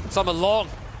 Something long.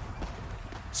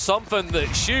 Something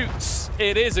that shoots.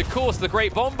 It is, of course, the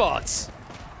Great Bombards.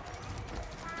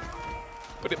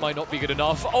 But it might not be good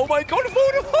enough. Oh my god,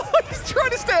 Voldemort! He's trying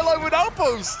to stay alive with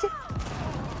Outpost!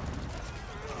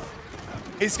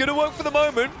 It's going to work for the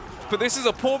moment, but this is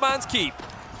a poor man's keep.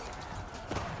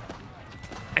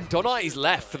 And Donati's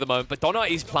left for the moment, but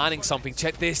Donati's planning something.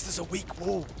 Check this, there's a weak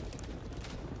wall.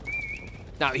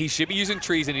 Now, he should be using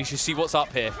trees and he should see what's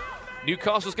up here.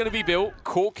 Newcastle's going to be built.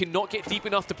 Cork cannot get deep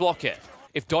enough to block it.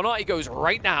 If Donati goes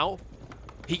right now,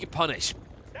 he can punish.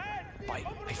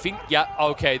 I think, yeah,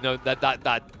 okay, no,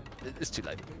 it's too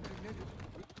late.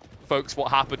 Folks,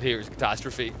 what happened here is a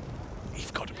catastrophe.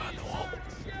 He's got to man the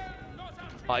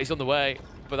wall. He's on the way,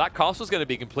 but that castle's going to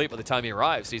be complete by the time he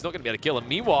arrives, so he's not going to be able to kill him.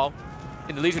 Meanwhile,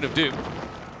 in the Legion of Doom,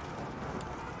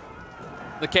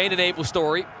 the Cain and Abel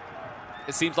story,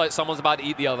 it seems like someone's about to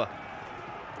eat the other.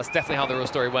 That's definitely how the real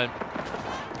story went.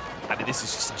 I mean, this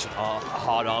is just such a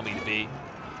hard army to beat.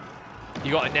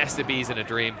 You got a nest of bees and a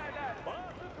dream.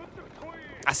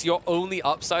 That's your only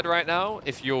upside right now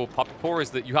if you're Puppy Paw is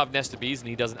that you have nest of bees and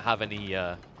he doesn't have any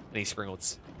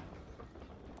Springolds.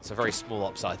 It's a very small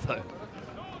upside though.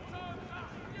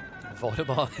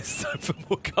 Voldemort is time for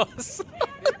more castles.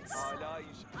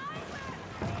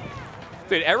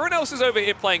 Dude, everyone else is over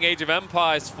here playing Age of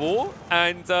Empires 4,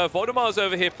 and Voldemar's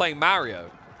over here playing Mario.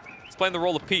 He's playing the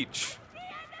role of Peach.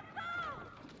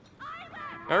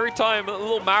 Every time a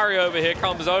little Mario over here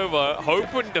comes over,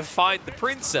 hoping to find the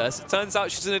princess, it turns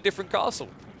out she's in a different castle.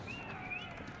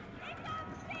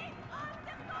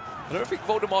 I don't think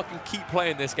Voldemar can keep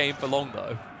playing this game for long,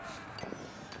 though.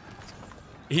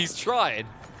 He's trying.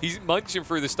 He's munching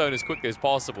through the stone as quickly as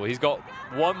possible. He's got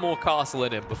one more castle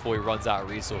in him before he runs out of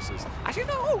resources. Actually,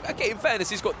 no. Oh, okay, in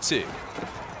fairness, he's got 2.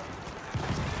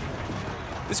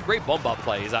 This great bombard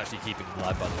play is actually keeping him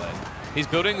alive, by the way. He's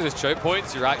building his choke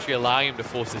points. You're actually allowing him to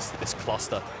force this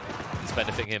cluster. It's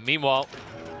benefiting him. Meanwhile,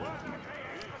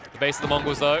 the base of the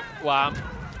Mongols, though, Wham,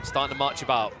 starting to march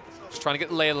about. Just trying to get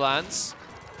the lay of the lands.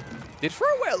 Did throw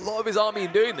away a lot of his army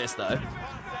in doing this, though.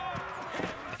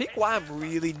 I think Wham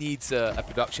really needs a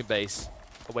production base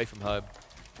away from home.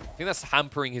 I think that's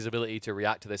hampering his ability to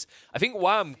react to this. I think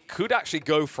Wham could actually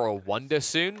go for a Wonder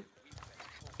soon.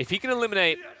 If he can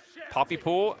eliminate Puppy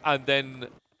Paw and then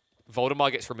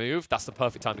Voldemar gets removed, that's the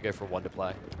perfect time to go for a Wonder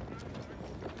play.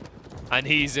 And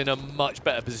he's in a much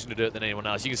better position to do it than anyone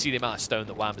else. You can see the amount of stone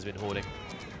that Wham has been hoarding.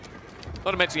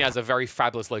 Not to mention he has a very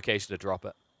fabulous location to drop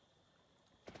it.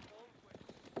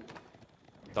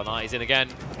 Donati's in again.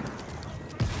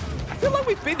 I feel like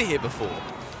we've been here before.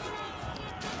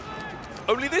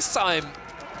 Only this time,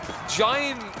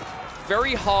 giant,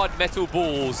 very hard metal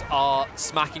balls are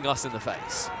smacking us in the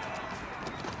face.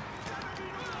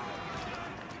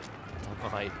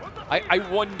 I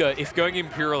wonder if going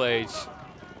Imperial Age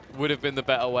would have been the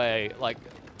better way, like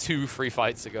 2 free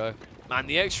fights ago. Man,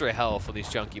 the extra health for these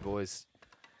chunky boys.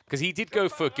 Because he did go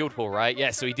for Guild Hall, right?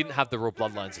 Yeah, so he didn't have the raw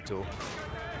bloodlines at all.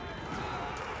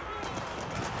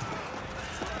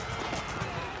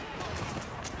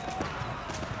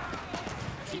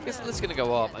 Isn't this going to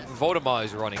go up? I mean, Voldemar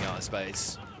is running out of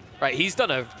space. Right, he's done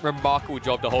a remarkable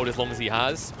job to hold as long as he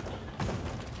has.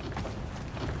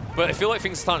 But I feel like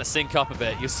things are starting to sync up a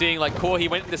bit. You're seeing, like, Core, he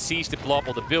went into siege to blow up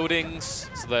all the buildings,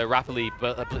 so they're rapidly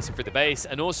blitzing through the base.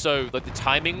 And also, like, the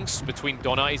timings between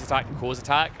Donati's attack and Core's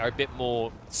attack are a bit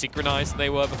more synchronized than they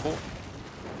were before.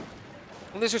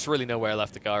 And there's just really nowhere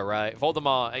left to go, right?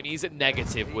 Voldemar, I mean, he's at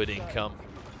negative wood income.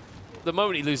 The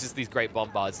moment he loses these great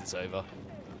bombards, it's over.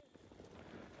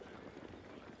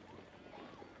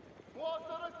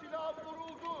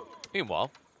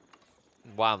 Meanwhile,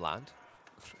 Whamland.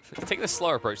 Take the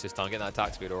slower approach this time, get that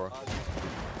attack speed aura.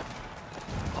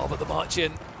 Oh, but the march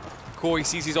in. Corey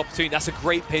sees his opportunity. That's a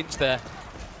great pinch there.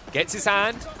 Gets his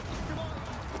hand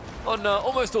on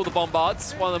almost all the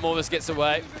bombards. One of them almost gets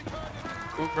away.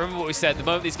 Remember what we said, the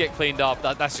moment these get cleaned up,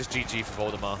 that's just GG for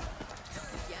Voldemar.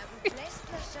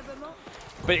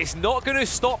 But it's not going to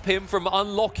stop him from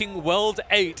unlocking World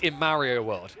 8 in Mario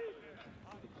World.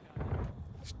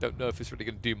 Just don't know if it's really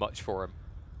going to do much for him.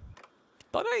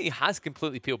 Donati has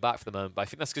completely peeled back for the moment, but I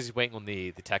think that's because he's waiting on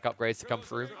the tech upgrades to come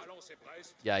through.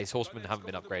 Yeah, his horsemen haven't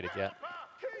been upgraded yet.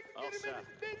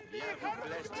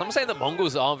 So I'm saying that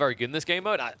Mongols aren't very good in this game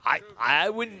mode. I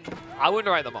wouldn't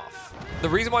write them off. The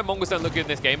reason why Mongols don't look good in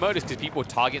this game mode is because people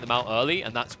target them out early,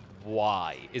 and that's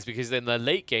why. Is because in the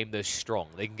late game, they're strong.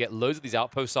 They can get loads of these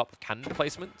outposts up with cannon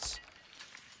placements.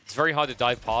 It's very hard to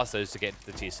dive past those to get into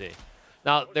the TC.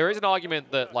 Now, there is an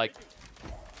argument that, like,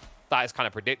 that is kind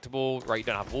of predictable, right? You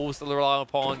don't have walls to rely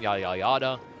upon, yada, yada,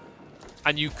 yada.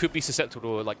 And you could be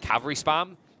susceptible to, like, cavalry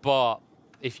spam, but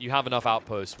if you have enough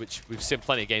outposts, which we've seen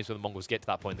plenty of games where the Mongols get to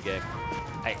that point in the game,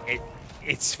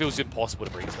 it feels impossible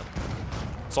to breach them.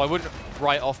 So I wouldn't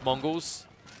write off Mongols,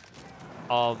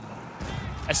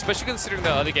 especially considering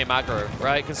the early game aggro,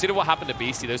 right? Consider what happened to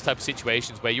Beastie, those type of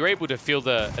situations where you're able to field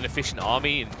an efficient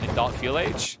army in Dark Field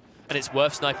Age, and it's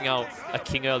worth sniping out a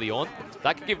king early on.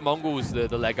 That could give Mongols the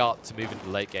leg up to move into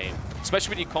the late game,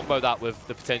 especially when you combo that with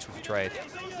the potential for trade.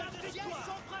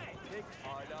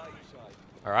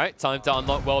 All right, time to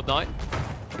unlock World 9.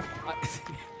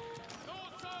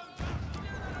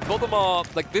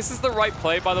 Voldemar, like, this is the right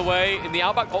play, by the way. In the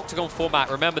Outback Octagon format,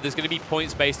 remember, there's going to be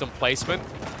points based on placement,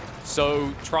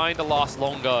 so trying to last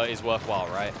longer is worthwhile,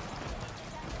 right?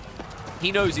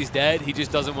 He knows he's dead. He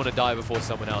just doesn't want to die before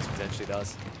someone else potentially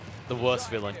does. The worst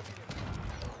villain.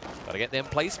 Gotta get them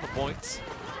placement points.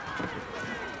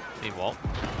 Meanwhile,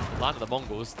 land of the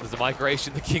Mongols, there's a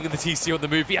migration, the king and the TC on the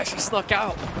move. He actually snuck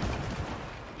out.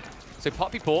 So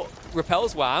Puppy Paw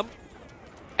repels Wham.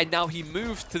 And now he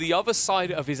moved to the other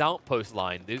side of his outpost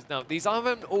line. Now, these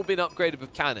haven't all been upgraded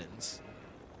with cannons.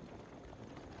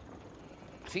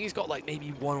 I think he's got like maybe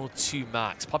 1 or 2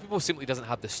 max. Puppy Paw simply doesn't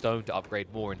have the stone to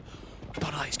upgrade more. And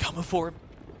Donati's coming for him.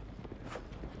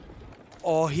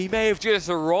 Oh, he may have just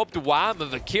robbed Wham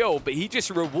of a kill, but he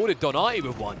just rewarded Donati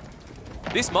with one.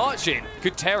 This march-in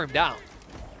could tear him down.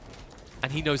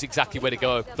 And he knows exactly where to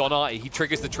go. Donati, he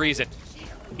triggers the treason.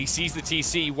 He sees the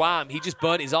TC. Wham, he just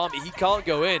burnt his army. He can't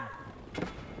go in.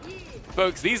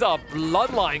 Folks, these are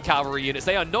bloodline cavalry units.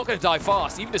 They are not going to die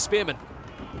fast, even the spearmen.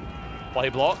 Body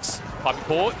blocks. Puppy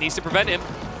Paw needs to prevent him.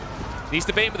 Needs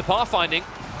to bait him with the pathfinding.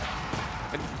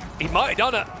 And he might have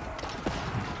done it.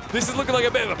 This is looking like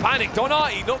a bit of a panic.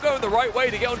 Donati not going the right way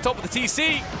to get on top of the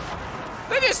TC.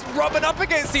 They're just rubbing up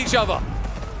against each other.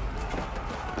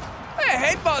 They're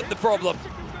headbutting the problem.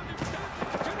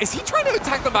 Is he trying to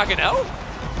attack the Mangonel?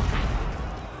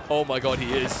 Oh my god,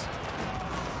 he is.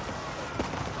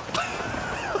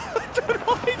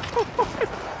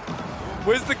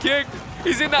 Where's the king?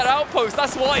 He's in that outpost.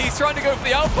 That's why he's trying to go for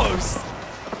the outpost.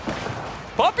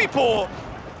 Puppy Paw.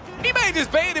 He may have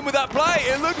just baited him with that play.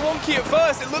 It looked wonky at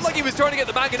first. It looked like he was trying to get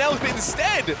the Mangonels, but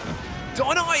instead,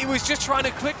 Donati was just trying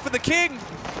to click for the king.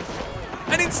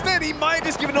 And instead, he might have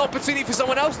just given an opportunity for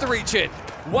someone else to reach in.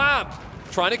 Wham!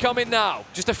 Trying to come in now.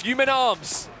 Just a few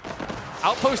men-arms.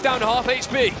 Outpost down to half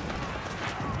HP.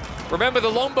 Remember, the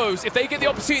Longbows, if they get the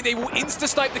opportunity, they will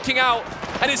insta-snipe the king out.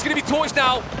 And it's going to be torched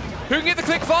now. Who can get the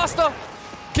click faster?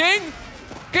 King?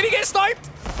 Can he get sniped?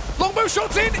 Longbow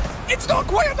shots in. It's not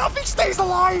quite enough. He stays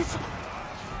alive.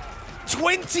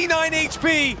 29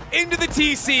 HP into the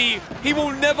TC. He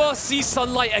will never see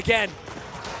sunlight again.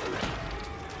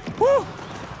 Woo!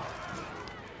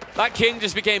 That king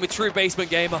just became a true basement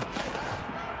gamer.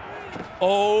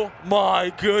 Oh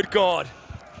my good god.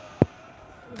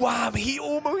 Wham, he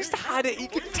almost had it. He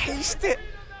could taste it.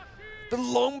 The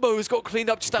Longbows got cleaned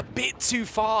up just a bit too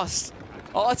fast.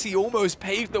 Artie almost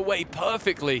paved the way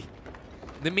perfectly.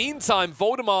 In the meantime,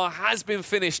 Voldemar has been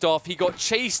finished off. He got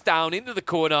chased down into the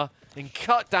corner and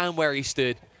cut down where he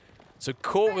stood. So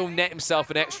Court will net himself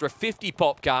an extra 50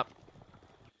 pop cap.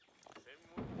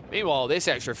 Meanwhile, this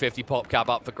extra 50 pop cap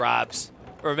up for grabs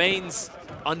remains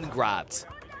ungrabbed.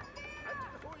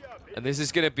 And this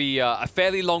is going to be a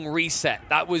fairly long reset.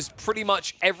 That was pretty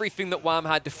much everything that Wham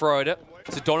had to throw at it.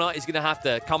 So Donati is going to have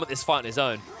to come at this fight on his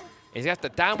own. He's going to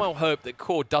have to damn well hope that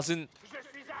Core doesn't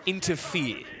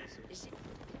interfere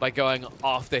by going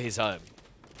after his home.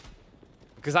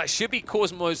 Because that should be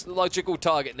Core's most logical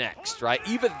target next, right?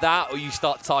 Either that or you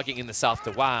start targeting in the south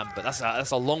to Wham, but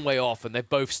that's a long way off, and they're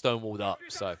both stonewalled up.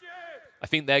 So I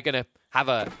think they're going to have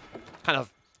a kind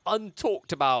of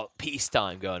untalked about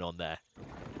peacetime going on there.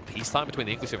 Peacetime between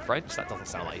the English and French? That doesn't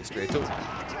sound like history at all.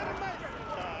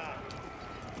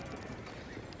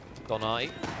 Donati.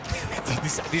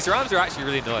 These rams are actually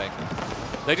really annoying.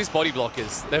 They're just body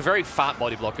blockers. They're very fat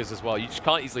body blockers as well. You just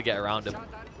can't easily get around them.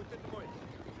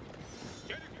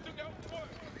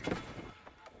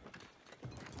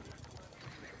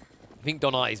 I think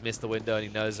Donati's missed the window and he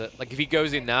knows it. Like, if he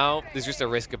goes in now, there's just a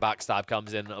risk a backstab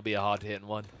comes in and it'll be a hard-hitting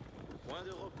one.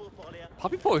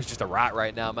 Puppy Paw is just a rat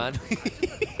right now, man.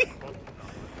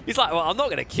 He's like, well, I'm not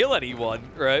going to kill anyone,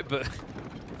 right? But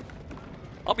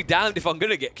I'll be damned if I'm going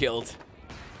to get killed.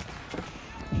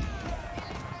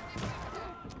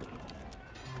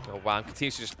 Oh, Wham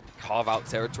continues to just carve out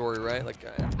territory, right? Like,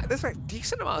 there's a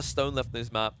decent amount of stone left in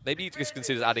this map. Maybe he just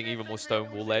considers adding even more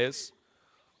stone wall layers.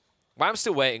 Wham's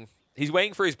still waiting. He's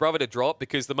waiting for his brother to drop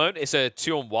because the moment it's a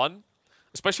 2-on-1,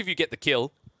 especially if you get the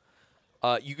kill,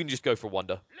 you can just go for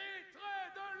Wonder.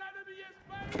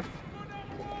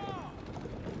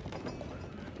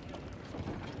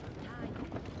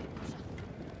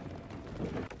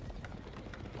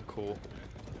 Cool.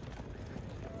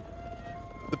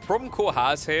 The problem Core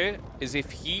has here is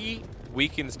if he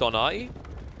weakens Donati,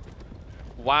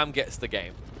 Wham gets the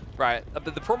game. Right,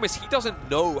 but the problem is he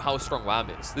doesn't know how strong Wham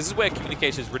is. This is where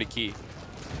communication is really key.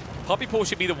 Puppy Paw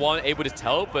should be the one able to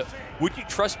tell, but would you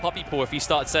trust Puppy Paw if he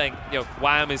starts saying, you know,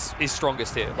 Wham is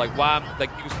strongest here? Like, Wham,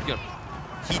 like, you know,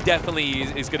 he definitely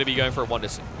is going to be going for a Wonder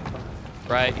Sim,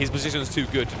 right? His position is too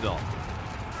good to not.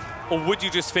 Or would you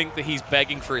just think that he's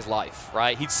begging for his life,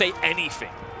 right? He'd say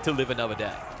anything to live another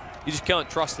day. You just can't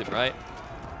trust him, right?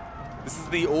 This is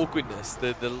the awkwardness,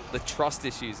 the trust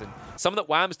issues. And something that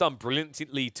Wham's done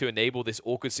brilliantly to enable this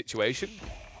awkward situation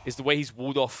is the way he's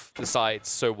walled off the sides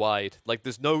so wide. Like,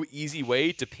 there's no easy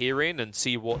way to peer in and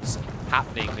see what's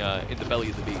happening in the belly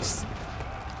of the beast.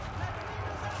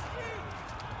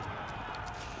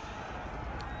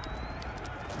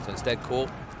 So instead, Core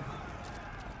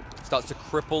starts to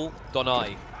cripple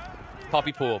Donati.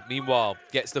 Poppy Paw, meanwhile,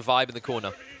 gets the vibe in the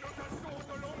corner.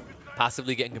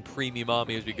 Passively getting a premium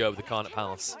army as we go with the Carnot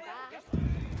Palace.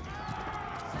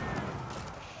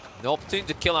 An opportunity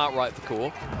to kill outright for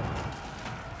Core.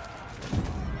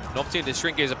 An opportunity to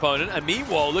shrink his opponent. And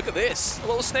meanwhile, look at this. A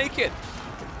little snake in.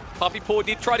 Poppy Paw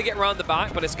did try to get around the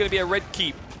back, but it's going to be a red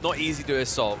keep. Not easy to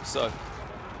assault, so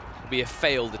it'll be a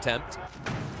failed attempt.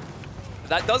 But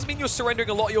that does mean you're surrendering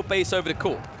a lot of your base over to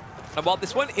Core. And while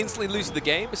this won't instantly lose the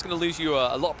game, it's going to lose you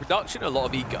a lot of production, a lot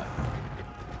of ego.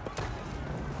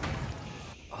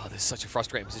 Oh, this is such a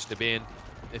frustrating position to be in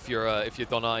if you're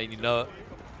Donai and you know it.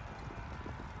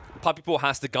 Poppy Paw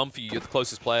has to gun for you. You're the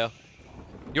closest player.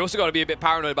 You also got to be a bit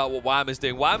paranoid about what Wham is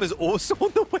doing. Wham is also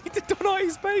on the way to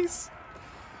Donai's base.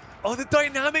 Oh, the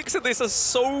dynamics of this are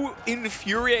so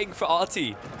infuriating for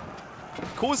Artie.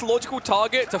 Core's logical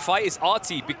target to fight is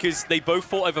Artie because they both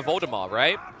fought over Voldemar,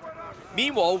 right?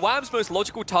 Meanwhile, Wham's most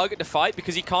logical target to fight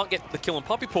because he can't get the kill on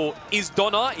Poppy Paw is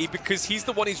Donati because he's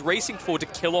the one he's racing for to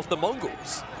kill off the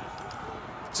Mongols.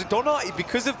 So Donati,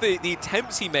 because of the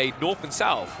attempts he made north and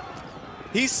south,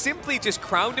 he's simply just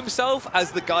crowned himself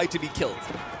as the guy to be killed.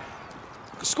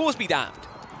 Scores be damned.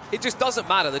 It just doesn't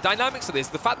matter. The dynamics of this,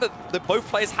 the fact that both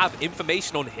players have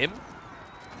information on him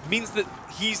means that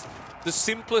he's the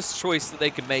simplest choice that they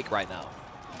can make right now.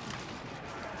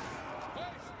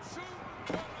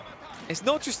 It's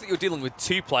not just that you're dealing with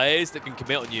two players that can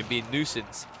commit on you and be a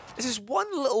nuisance. There's this one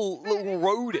little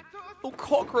rodent, little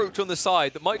cockroach on the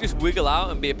side that might just wiggle out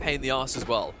and be a pain in the ass as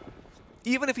well.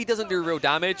 Even if he doesn't do real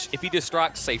damage, if he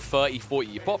distracts, say, 30, 40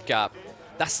 your pop cap,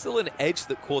 that's still an edge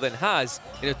that Core then has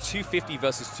in a 250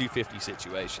 versus 250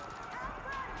 situation.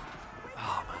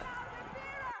 Oh, man.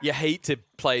 You hate to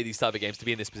play these type of games, to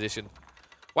be in this position.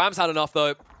 Wham's had enough,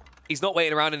 though. He's not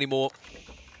waiting around anymore.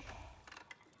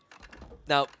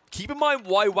 Now, keep in mind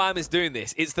why Wham is doing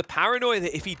this. It's the paranoia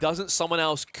that if he doesn't, someone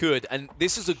else could. And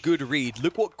this is a good read.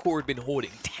 Look what Core had been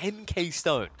hoarding. 10k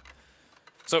stone.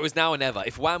 So it was now or never.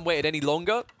 If Wham waited any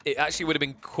longer, it actually would have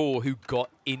been Core who got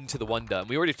into the Wonder. And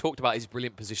we already talked about his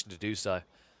brilliant position to do so.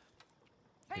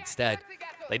 Instead,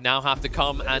 they now have to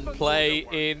come and play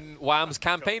in Wham's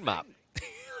campaign map.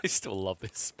 I still love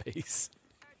this space.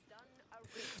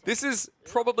 This is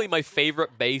probably my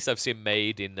favorite base I've seen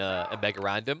made in a Mega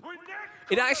Random.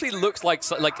 It actually looks like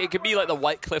it could be like the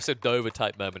White Cliffs of Dover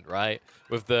type moment, right?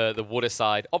 With the water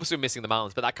side. Obviously, we're missing the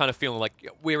mountains, but that kind of feeling like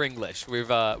we're English. We've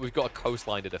got a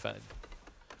coastline to defend.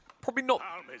 Probably not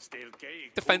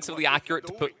defensively accurate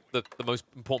to put the most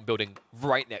important building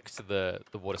right next to the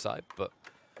water side, but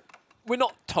we're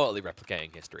not totally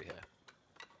replicating history here.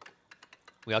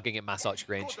 We are getting at mass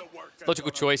archery range.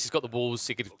 Logical choice. He's got the walls.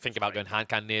 He could think about going hand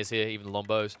cannoneers here, even the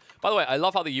Lombos. By the way, I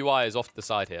love how the UI is off to the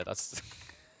side here. That's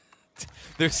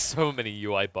there's so many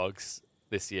UI bugs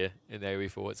this year in AoE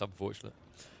 4. It's unfortunate.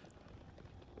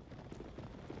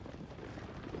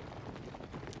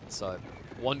 So,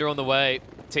 Wonder on the way.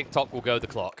 TikTok will go the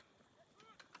clock.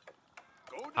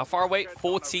 How far away?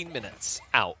 14 minutes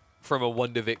out from a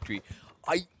Wonder victory.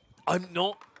 I'm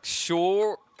not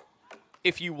sure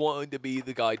if you wanted to be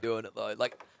the guy doing it, though.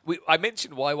 Like, I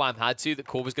mentioned why Wham had to, that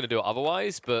Core was going to do it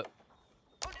otherwise, but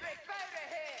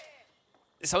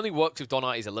this only works if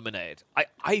Donati's eliminated.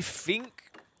 I think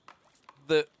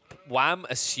that Wham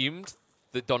assumed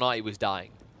that Donati was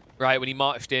dying, right? When he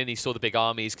marched in, he saw the big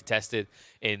armies contested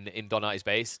in Donati's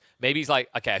base. Maybe he's like,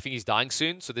 okay, I think he's dying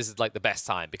soon, so this is like the best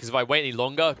time. Because if I wait any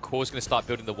longer, Core's going to start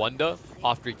building the Wonder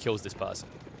after he kills this person.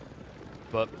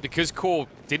 But because Core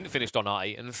didn't finish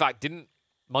Donati, and in fact didn't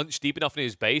munch deep enough in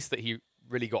his base that he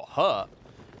really got hurt,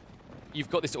 you've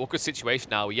got this awkward situation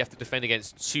now where you have to defend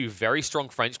against two very strong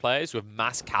French players with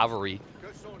mass cavalry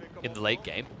in the late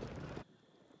game.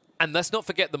 And let's not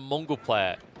forget the Mongol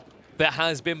player that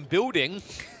has been building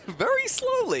very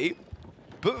slowly,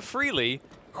 but freely,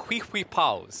 Hui Hui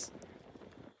Paos.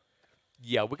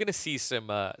 Yeah, we're going to see some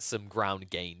ground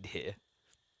gained here.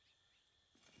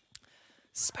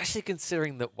 Especially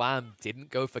considering that Wham didn't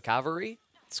go for cavalry.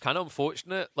 It's kind of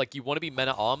unfortunate. Like, you want to be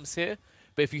men-at-arms here.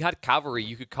 But if you had cavalry,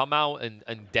 you could come out and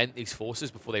dent these forces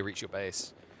before they reach your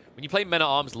base. When you play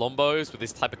men-at-arms Lombos with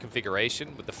this type of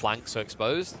configuration, with the flanks so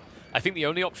exposed, I think the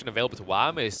only option available to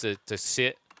Wham is to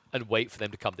sit and wait for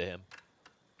them to come to him.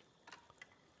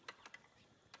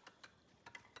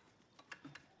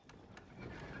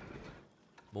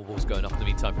 More walls going up in the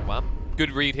meantime from Wham.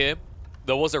 Good read here.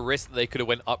 There was a risk that they could have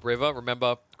went upriver.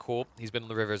 Remember, Core, he's been on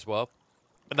the river as well.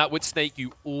 And that would snake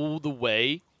you all the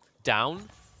way down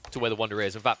to where the Wonder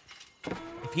is. In fact,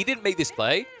 if he didn't make this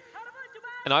play,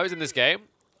 and I was in this game,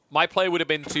 my play would have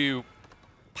been to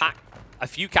pack a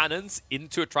few cannons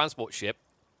into a transport ship,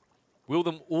 wheel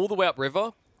them all the way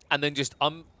upriver, and then just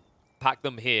unpack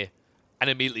them here and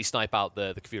immediately snipe out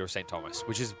the Cathedral of St. Thomas,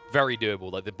 which is very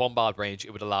doable. Like the bombard range,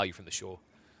 it would allow you from the shore.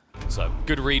 So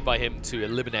good read by him to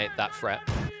eliminate that threat.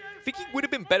 I think he would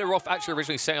have been better off actually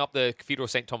originally setting up the Cathedral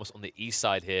of St. Thomas on the east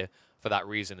side here for that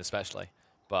reason especially.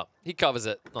 But he covers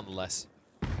it nonetheless.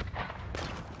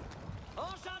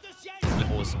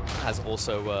 Has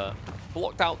also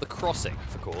blocked out the crossing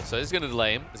for Core, so it's going to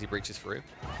delay him as he breaches through.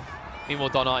 Meanwhile,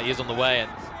 Donati is on the way, and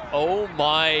oh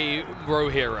my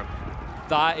Rohirrim.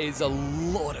 That is a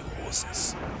lot of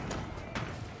horses.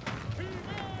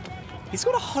 He's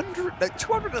got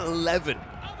 211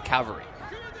 cavalry.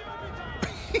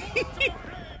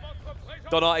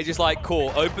 Donati just like,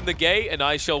 Core, open the gate and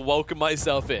I shall welcome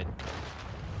myself in.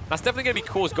 That's definitely going to be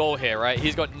Core's goal here, right?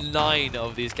 He's got 9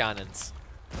 of these cannons.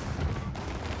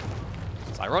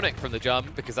 It's ironic from the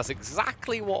jump because that's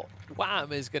exactly what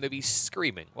Wham is going to be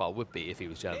screaming. Well, would be if he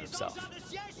was German himself.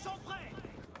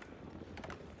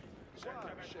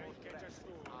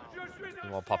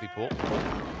 Meanwhile, Puppy Paw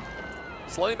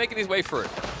slowly making his way through.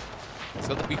 He's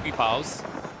got the BP pals.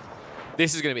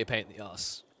 This is going to be a pain in the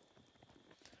ass.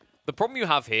 The problem you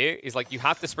have here is like you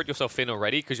have to spread yourself in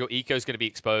already because your eco is going to be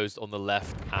exposed on the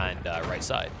left and right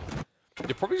side.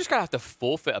 You're probably just going to have to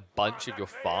forfeit a bunch of your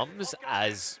farms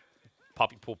as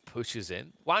Puppy Paw pushes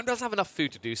in. Wham doesn't have enough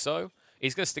food to do so.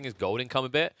 He's going to sting his gold income a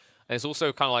bit. And it's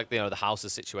also kind of like, the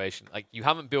houses situation. Like, you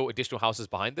haven't built additional houses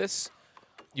behind this.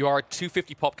 You are a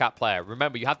 250 pop cap player.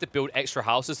 Remember, you have to build extra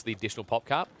houses for the additional pop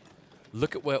cap.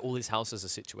 Look at where all these houses are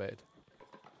situated.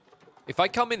 If I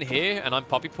come in here and I'm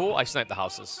Puppy Paw, I snipe the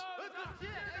houses.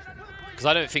 Because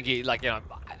I don't think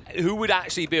who would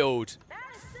actually build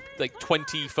like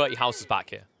 20, 30 houses back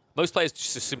here? Most players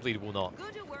just simply will not.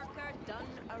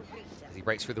 As he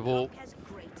breaks through the wall,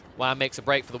 Wham makes a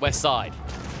break for the west side.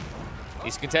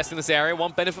 He's contesting this area.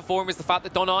 One benefit for him is the fact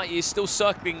that Donati is still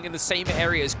circling in the same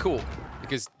area as Core.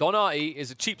 Because Donati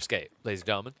is a cheapskate, ladies and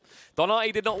gentlemen.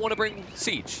 Donati did not want to bring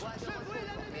siege.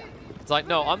 It's like,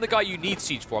 no, I'm the guy you need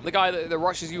siege for. I'm the guy that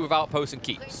rushes you with outposts and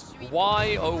keeps.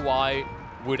 Why, oh why,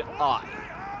 would I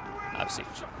have siege?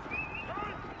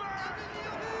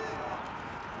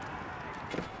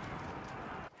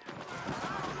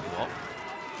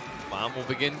 Wham will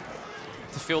begin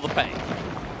to feel the pain.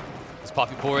 As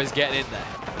Puppy Paw is getting in there.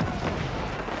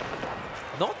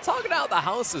 Not targeting out the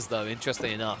houses, though,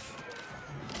 interestingly enough.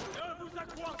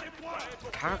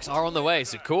 Carracks are on the way,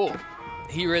 so cool.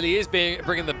 He really is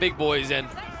bringing the big boys in.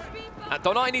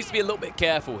 Donati needs to be a little bit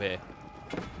careful here.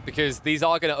 Because these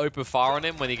are going to open fire on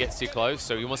him when he gets too close,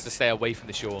 so he wants to stay away from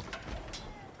the shore.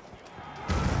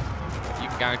 You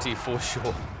can guarantee for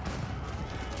sure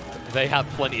they have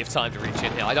plenty of time to reach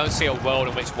in here. I don't see a world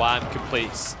in which Wham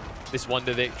completes this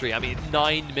Wonder victory. I mean,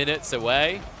 9 minutes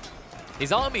away.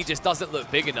 His army just doesn't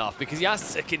look big enough because he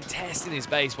has to contest in his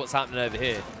base what's happening over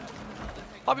here.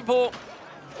 Puppy Paw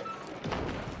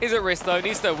is at risk, though.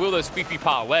 Needs to will those creepy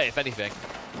power away, if anything.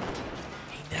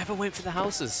 He never went for the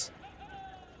houses.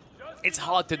 It's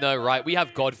hard to know, right? We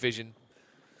have God vision.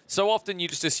 So often you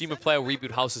just assume a player will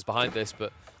rebuild houses behind this,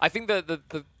 but I think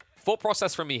the thought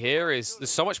process for me here is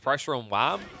there's so much pressure on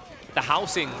Wham. The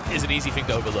housing is an easy thing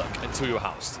to overlook until you're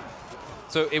housed.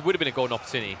 So it would have been a golden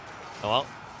opportunity. Oh well.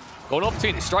 Golden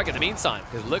opportunity to strike in the meantime,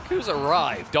 because look who's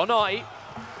arrived. Donati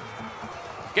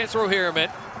gets Rohirrim in.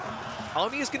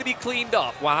 Army is going to be cleaned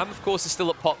up. Wham, of course, is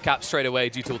still at pop cap straight away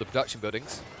due to all the production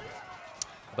buildings.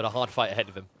 But a hard fight ahead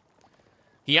of him.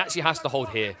 He actually has to hold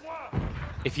here.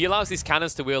 If he allows these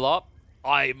cannons to wheel up,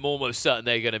 I'm almost certain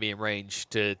they're going to be in range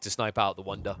to snipe out the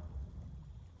Wonder.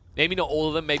 Maybe not all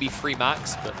of them, maybe 3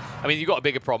 max, but I mean, you've got a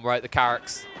bigger problem, right? The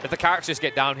Carracks. If the Carracks just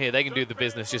get down here, they can do the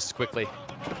business just as quickly.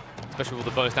 Especially with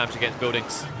the bonus damage against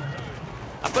buildings.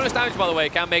 That bonus damage, by the way,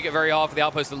 can make it very hard for the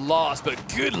outpost to last, but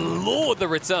good lord, the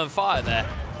return fire there.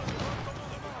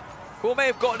 Core may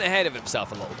have gotten ahead of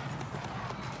himself a little.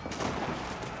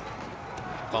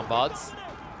 Bombards.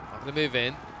 I'm going to move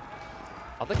in.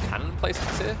 Are there cannon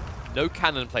placements here? No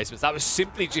cannon placements. That was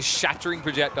simply just shattering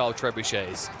projectile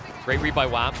trebuchets. Great read by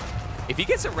Wham. If he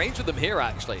gets in range with them here,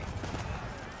 actually,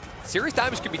 serious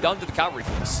damage could be done to the cavalry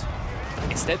force.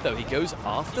 Instead, though, he goes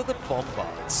after the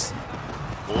bombards.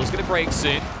 Wall's going to break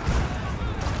soon.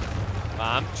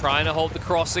 Wham trying to hold the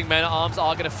crossing. Men-at-arms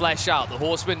are going to flesh out. The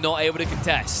horsemen not able to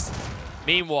contest.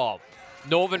 Meanwhile,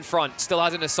 Northern Front still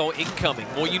has an assault incoming.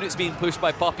 More units being pushed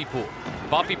by Puppy Paw.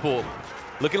 Puppy Paw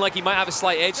looking like he might have a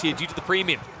slight edge here due to the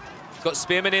premium. He's got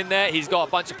Spearman in there. He's got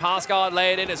a bunch of Pass Guard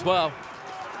layered in as well.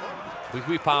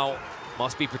 Wee Pow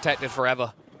must be protected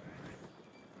forever.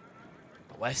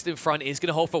 Western Front is going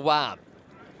to hold for Wham.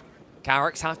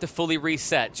 Carracks have to fully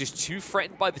reset, just too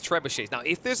threatened by the trebuchets. Now,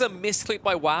 if there's a misclick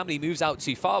by Wham and he moves out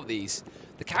too far with these,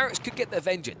 the Carracks could get their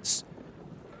vengeance.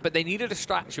 But they need a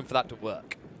distraction for that to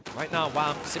work. Right now,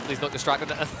 Wham simply is not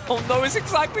distracted. Oh no, it's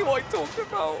exactly what I talked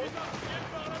about.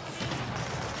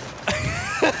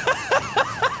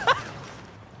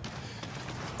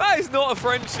 That is not a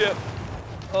friendship.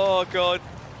 Oh god.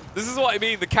 This is what I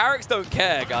mean. The Carracks don't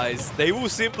care, guys. They will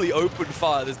simply open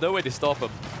fire. There's no way to stop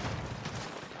them.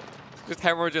 Just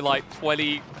hemorrhaging like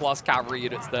 20 plus cavalry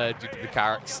units there due to the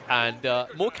Carracks. And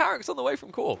more Carracks on the way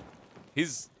from Core.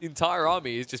 His entire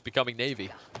army is just becoming Navy.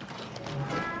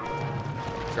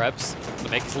 Trebs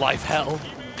to make his life hell.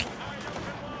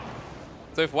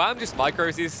 So if Wham just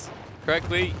micros this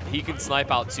correctly, he can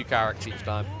snipe out 2 Carracks each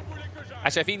time.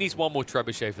 Actually, I think he needs 1 more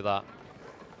trebuchet for that.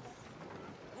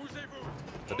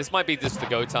 So this might be just the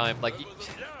go time. Like,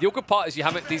 the awkward part is you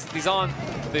haven't, these aren't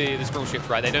the scroll ships,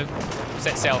 right? They don't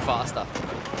set sail faster.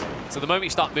 So the moment you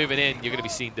start moving in, you're going to be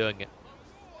seen doing it.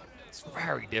 It's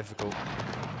very difficult.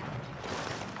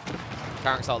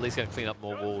 Carracks are at least going to clean up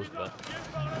more walls, but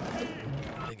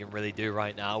they can really do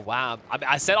right now. Wow. I mean,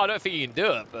 I said I don't think he can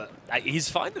do it, but he's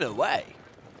finding a way.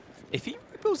 If he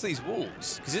rebuilds these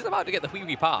walls, because he's about to get the Hui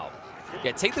Hui Pow.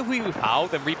 Yeah, take the Hui Hui Pow,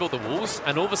 then rebuild the walls,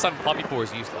 and all of a sudden Puppy Paw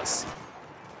is useless.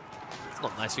 It's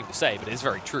not a nice thing to say, but it is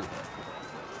very true.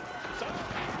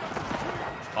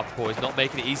 Puppy Paw is not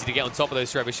making it easy to get on top of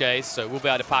those trebuchets, so we'll be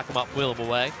able to pack them up, wheel them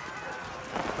away.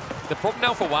 The problem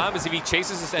now for Wham is if he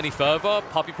chases us any further,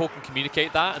 Puppy Paw can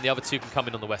communicate that, and the other 2 can come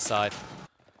in on the west side.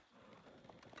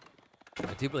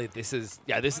 I do believe this is,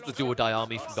 yeah, this is the do-or-die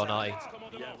army from Donati.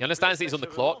 He understands that he's on the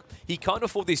clock. He can't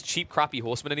afford these cheap, crappy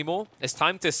horsemen anymore. It's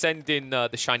time to send in the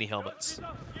shiny helmets.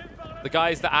 The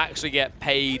guys that actually get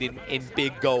paid in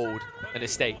big gold and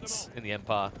estates in the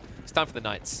Empire. It's time for the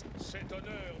Knights.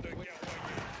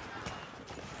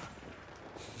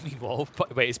 Meanwhile,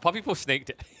 wait, is Puppy Paw snaked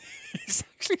it? He's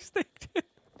actually snaked it.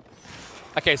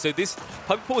 Okay, so this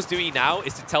Puppy Paw's doing now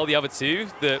is to tell the other 2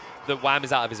 that Wham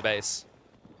is out of his base.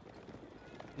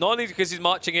 Not only because he's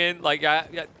marching in, like,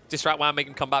 distract Wham, make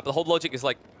him come back, but the whole logic is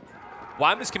like,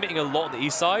 Wham is committing a lot on the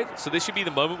east side, so this should be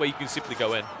the moment where you can simply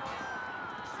go in.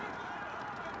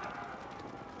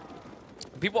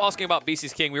 People asking about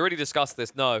BC's King, we already discussed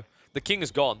this. No, the King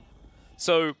is gone.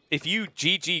 So if you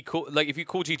if you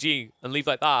call GG and leave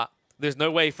like that, there's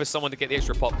no way for someone to get the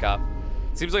extra pop cap.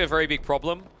 Seems like a very big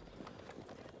problem.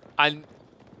 And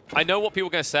I know what people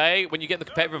are going to say. When you get in the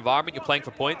competitive environment, you're playing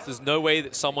for points. There's no way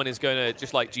that someone is going to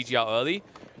just like GG out early.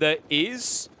 There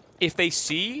is, if they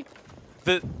see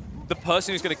that the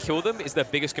person who's going to kill them is their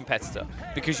biggest competitor,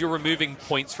 because you're removing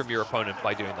points from your opponent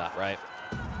by doing that, right?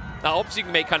 Now, obviously, you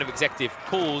can make kind of executive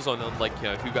calls on like, you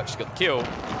know, who actually got the kill.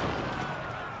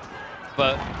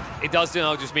 But it does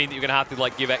just mean that you're going to have to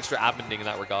like give extra admining in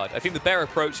that regard. I think the better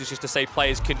approach is just to say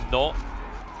players cannot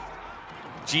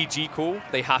GG call.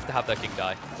 They have to have their king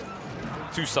die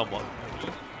to someone.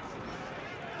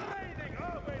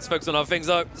 Let's focus on other things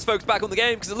though. Let's focus back on the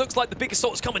game because it looks like the big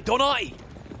assault is coming. Donati!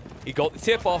 He got the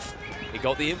tip off. He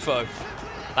got the info.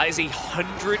 That is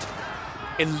 100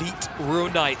 elite Royal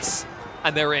Knights.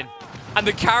 And they're in. And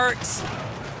the Carracks.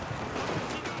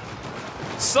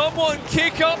 Someone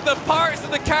kick up the Pirates of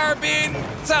the Caribbean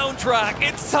soundtrack.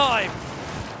 It's time.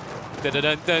 Not that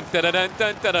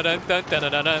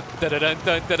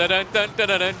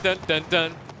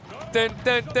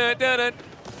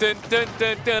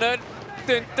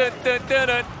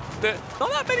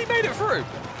many made it through.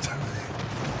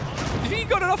 You think you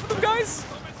got enough of them, guys?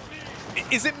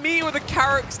 Is it me or the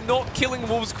Carracks not killing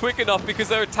wolves quick enough because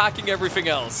they're attacking everything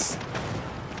else?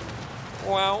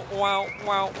 Wow, wow,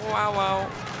 wow, wow, wow.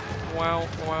 Wow,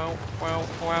 wow, wow,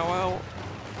 wow, wow.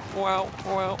 Wow,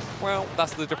 wow, wow.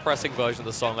 That's the depressing version of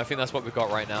the song. I think that's what we've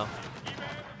got right now.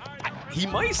 He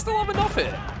might still have enough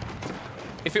here.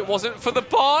 If it wasn't for the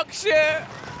park shit.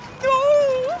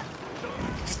 No!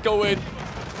 Just go in.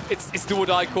 It's do or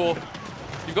die core.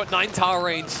 You've got 9 tower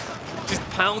range. Just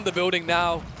pound the building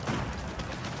now.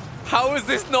 How has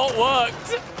this not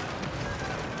worked?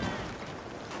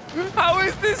 How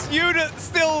is this unit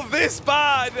still this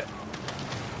bad?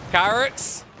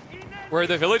 Carracks, where are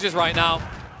the villages right now?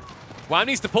 Wham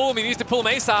needs to pull him. He needs to pull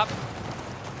him ASAP.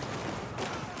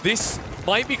 This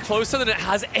might be closer than it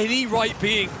has any right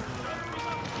being.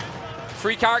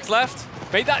 3 Carracks left.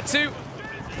 Made that 2.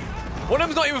 One of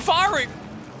them's not even firing.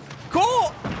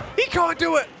 Cool. He can't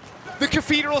do it. The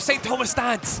Cathedral of St. Thomas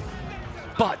stands.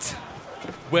 But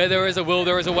where there is a will,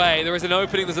 there is a way. There is an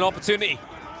opening, there's an opportunity.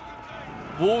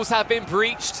 Walls have been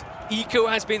breached. Eco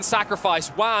has been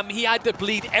sacrificed. Wham, he had to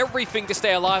bleed everything to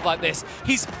stay alive like this.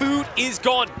 His food is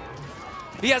gone.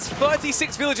 He has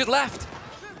 36 villagers left.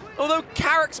 Although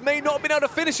Carrick's may not have been able to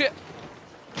finish it,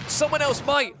 someone else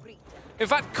might. In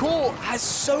fact, Core has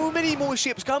so many more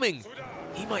ships coming.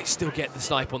 He might still get the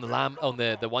snipe on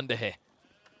the Wonder here.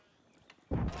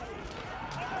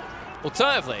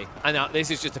 Alternatively, and now this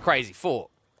is just a crazy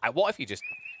thought. What if you just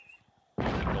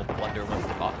ignore the Wonder and went for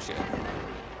the Bark ship?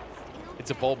 It's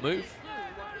a bold move,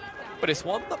 but it's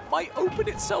one that might open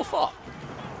itself up.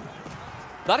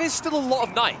 That is still a lot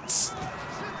of Knights.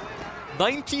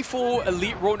 94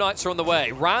 Elite Royal Knights are on the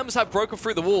way. Rams have broken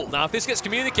through the wall. Now, if this gets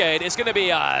communicated, it's going to be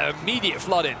immediate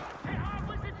flooding.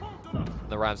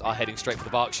 The Rams are heading straight for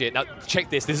the Bark ship. Now, check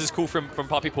this. This is cool from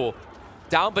Puppy Paw.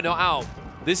 Down but not out.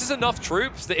 This is enough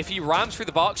troops that if he rams through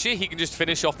the Bark ship, he can just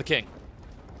finish off the king.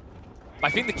 I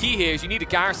think the key here is you need a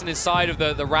garrison inside of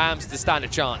the Rams to stand a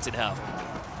chance in hell.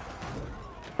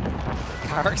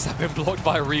 Carracks have been blocked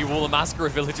by a re-wall and massacre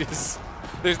of villages.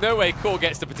 There's no way Core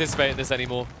gets to participate in this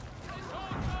anymore.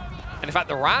 And in fact,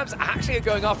 the Rams actually are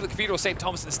going after the Cathedral of St.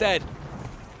 Thomas instead.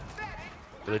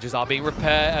 Villages are being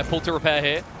pulled to repair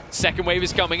here. Second wave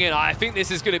is coming in. I think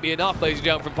this is going to be enough, ladies and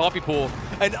gentlemen, from Puppy Paw.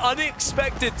 An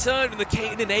unexpected turn in the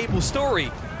Kayn and Abel story,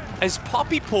 as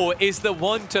Puppy Paw is the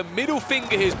one to middle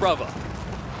finger his brother.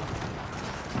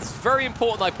 It's very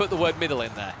important I put the word middle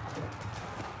in there.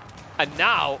 And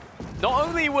now, not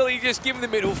only will he just give him the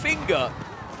middle finger,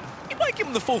 he might give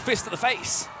him the full fist to the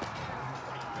face.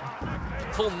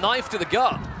 Full knife to the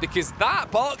gut, because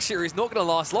that Berkshire is not going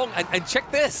to last long. And check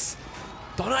this.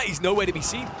 Donati's nowhere to be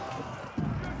seen.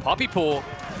 Puppy Paw,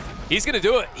 he's going to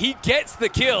do it. He gets the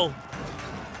kill.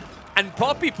 And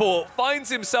Puppy Paw finds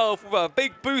himself with a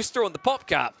big booster on the pop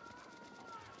cap.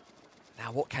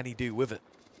 Now, what can he do with it?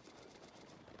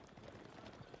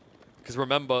 Because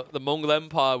remember, the Mongol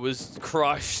Empire was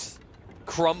crushed,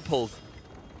 crumpled.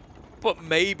 But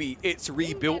maybe it's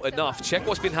rebuilt enough. Check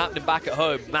what's been happening back at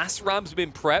home. Mass Rams have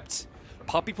been prepped.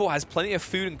 Puppy Paw has plenty of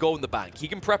food and gold in the bank. He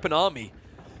can prep an army.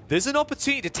 There's an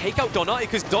opportunity to take out Donati,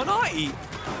 because Donati...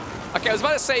 Okay, I was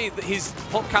about to say that his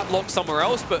pop cap locked somewhere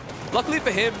else, but luckily for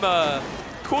him,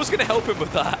 Core's going to help him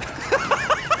with that.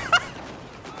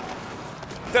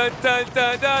 Dun, dun,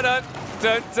 dun, dun, dun,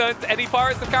 dun, dun. Any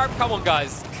Pirates of the Caribbean? Come on,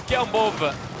 guys. Get on board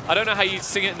with it. I don't know how you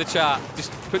sing it in the chat. Just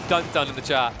put dun, dun in the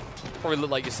chat. Probably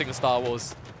look like you're singing Star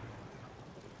Wars.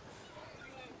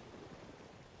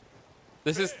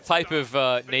 This is the type of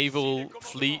naval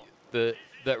fleet that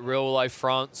real-life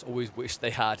France always wished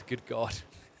they had. Good God.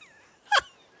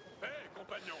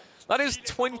 That is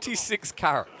 26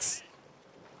 Carracks.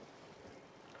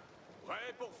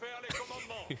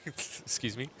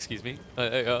 Excuse me.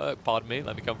 Pardon me.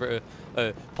 Let me come for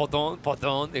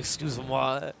pardon,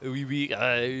 excuse-moi. Oui.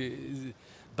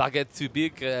 Baguette too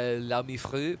big, la mi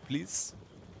freux, please.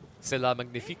 C'est la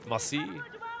magnifique, merci.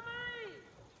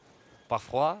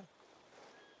 Parfois.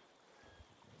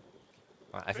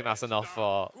 Right, I think that's enough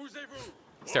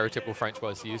stereotypical French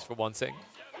words to use for one thing.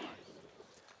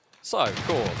 So,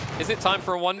 cool. Is it time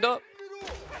for a wonder?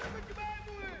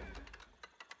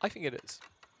 I think it is.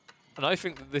 And I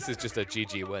think that this is just a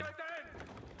GG win.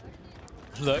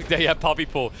 Look, there you have Puppy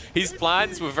Paw. His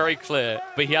plans were very clear,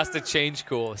 but he has to change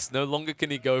course. No longer can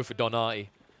he go for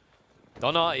Donati.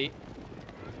 Donati.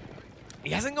 He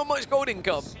hasn't got much gold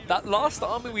income. That last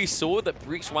army we saw that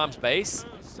breached Wham's base,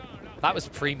 that was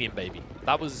premium, baby.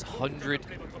 That was 100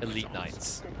 Elite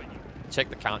Knights. Check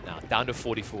the count now. Down to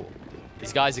 44.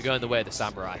 These guys are going the way of the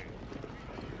Samurai.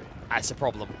 That's a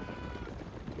problem.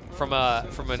 From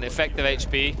an effective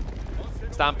HP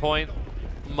standpoint,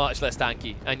 much less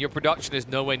tanky. And your production is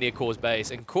nowhere near Core's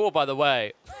base. And Core, by the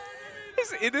way,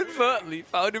 has inadvertently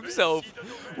found himself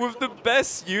with the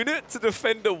best unit to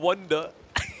defend a wonder.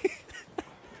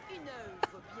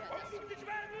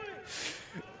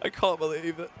 I can't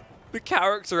believe it. The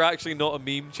Carracks are actually not a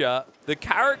meme, chat. The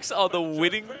Carracks are the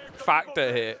winning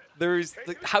factor here. There is,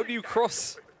 like, how do you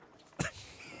cross?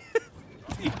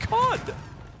 You can't.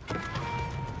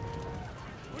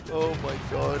 Oh my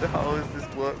God, how has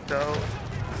this worked out?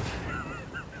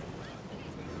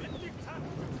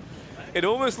 It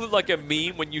almost looked like a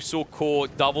meme when you saw Core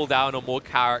double down on more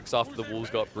Carracks after the walls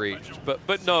got breached.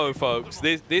 But no, folks,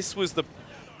 this was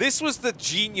the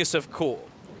genius of Core.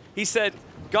 He said,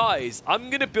 guys, I'm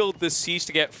going to build this siege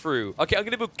to get through. Okay, I'm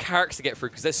going to build Carracks to get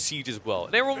through because there's siege as well.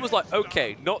 And everyone was like,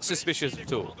 okay, not suspicious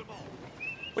at all.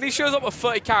 When he shows up with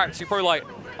 30 Carracks, you're probably like,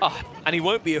 ah, oh, and he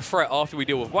won't be a threat after we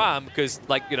deal with Wham because,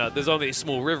 like, you know, there's only a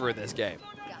small river in this game.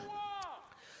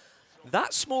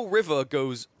 That small river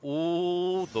goes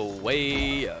all the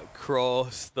way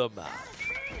across the map.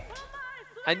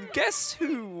 And guess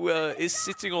who is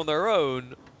sitting on their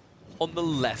own on the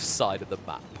left side of the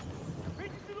map?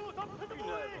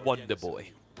 Wonder Boy.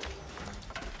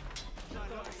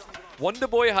 Wonder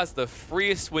Boy has the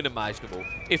freest win imaginable.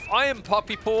 If I am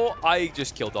Puppy Paw, I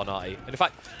just kill Donati. And in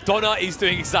fact, Donati's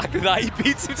doing exactly that. He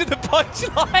beats him to the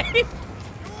punchline.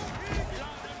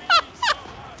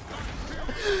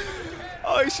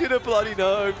 I should have bloody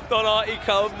known. Donati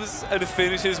comes and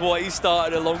finishes what he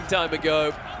started a long time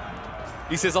ago.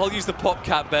 He says, I'll use the pop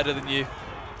cap better than you.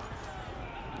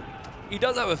 He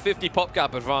does have a 50 pop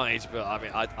cap advantage, but I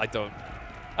mean,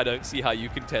 I don't see how you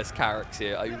can test Carrick's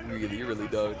here. I really, really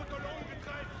don't.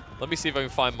 Let me see if I can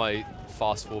find my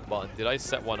fast forward button. Did I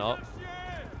set one up?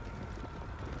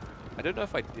 I don't know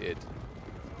if I did.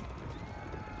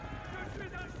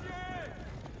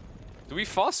 Do we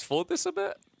fast forward this a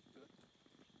bit?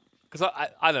 Because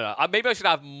I don't know. Maybe I should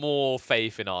have more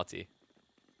faith in Artie.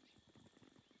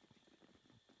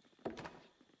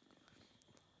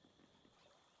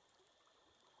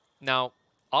 Now,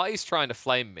 Artie's trying to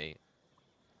flame me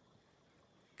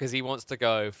because he wants to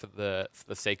go for the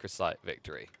Sacred Site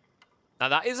victory. Now,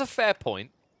 that is a fair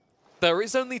point. There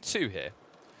is only 2 here.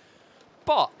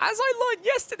 But, as I learned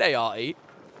yesterday, Artie,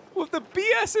 with the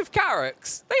BS of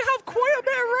Carrick's, they have quite a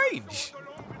bit of range.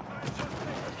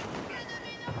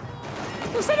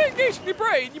 Instead of engaging your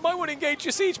brain, you might want to engage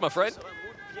your siege, my friend.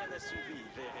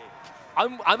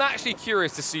 I'm actually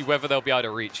curious to see whether they'll be able to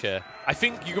reach here. I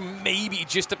think you can maybe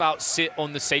just about sit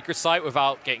on the Sacred Site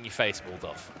without getting your face walled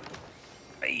off.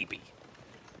 Maybe.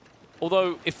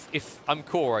 Although, if I'm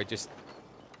Core, I just...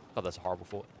 Oh, that's a horrible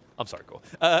thought. I'm sorry, Core.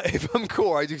 If I'm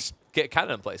Core, I just get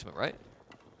cannon placement, right?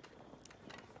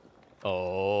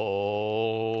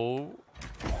 Oh.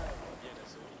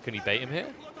 Can he bait him here?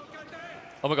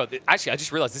 Oh my god. Actually, I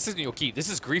just realized this isn't your keep. This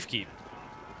is Grief Keep.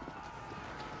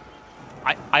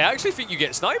 I actually think you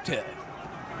get sniped here.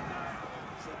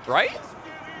 Right?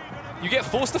 You get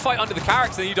forced to fight under the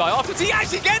Carracks, and then you die afterwards. He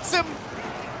actually gets him!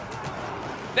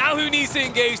 Now who needs to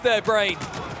engage their brain?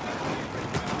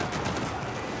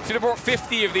 Should have brought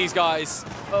 50 of these guys.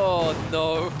 Oh,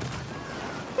 no.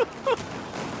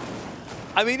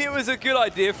 I mean, it was a good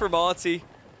idea from Artie.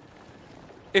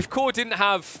 If Core didn't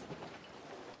have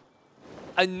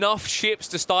enough ships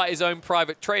to start his own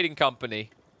private trading company,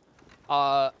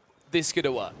 this could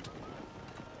have worked.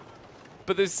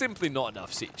 But there's simply not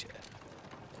enough siege here.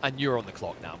 And you're on the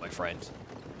clock now, my friend.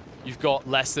 You've got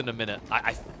less than a minute.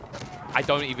 I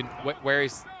don't even...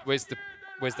 Where's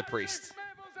the priest?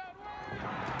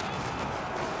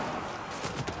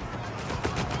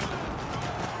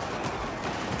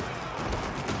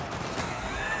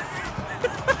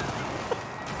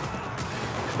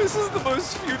 This is the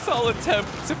most futile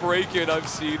attempt to break in I've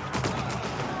seen.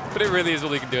 But it really is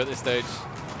all he can do at this stage.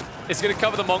 It's going to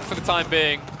cover the Monk for the time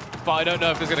being, but I don't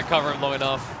know if it's going to cover him long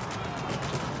enough.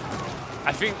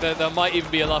 I think that there might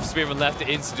even be enough Spearman left to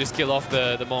insta just kill off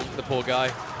the Monk, the poor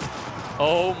guy.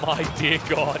 Oh my dear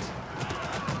God.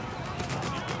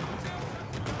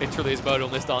 Literally is murder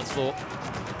on this dance floor.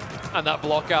 And that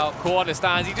block out, Core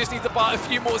understands he just needs to buy a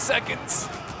few more seconds.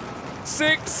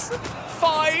 6,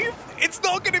 5, it's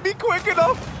not going to be quick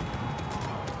enough.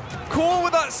 Core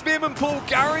with that Spearman pull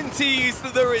guarantees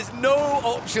that there is no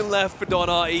option left for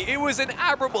Donati. It was an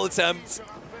admirable attempt,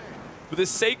 but the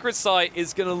Sacred Site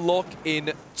is going to lock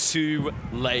in too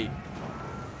late.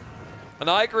 And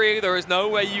I agree, there is no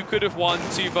way you could have won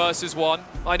 2 versus 1.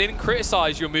 I didn't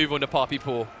criticize your move on the Puppy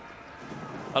Paw.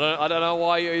 I don't know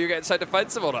why you're getting so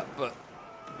defensive on it, but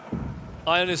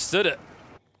I understood it.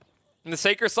 And the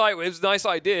Sacred Site, it was a nice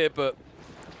idea, but...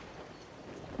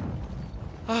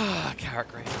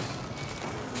 Carrick range.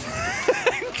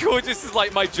 Gorgeous is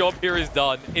like, my job here is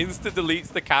done. Insta-deletes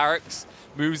the Carracks,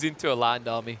 moves into a land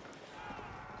army.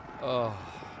 Oh.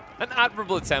 An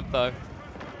admirable attempt, though.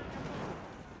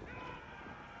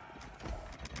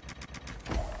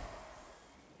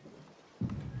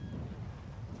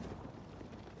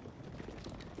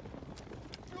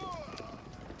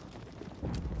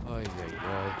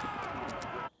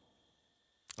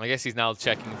 I guess he's now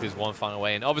checking if there's one final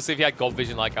way. And obviously, if he had God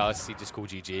Vision like us, he'd just call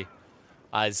GG.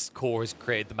 As Core has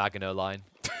created the Maginot Line.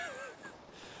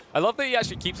 I love that he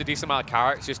actually keeps a decent amount of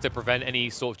Carracks just to prevent any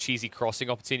sort of cheesy crossing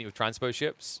opportunity with transport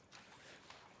ships.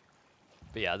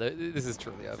 But yeah, this is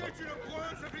truly over.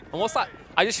 And what's that?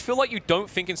 I just feel like you don't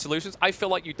think in solutions. I feel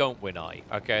like you don't win,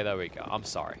 Okay, there we go. I'm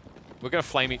sorry. We're going to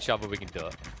flame each other. We can do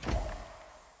it.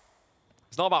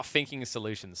 It's not about thinking in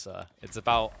solutions, sir. It's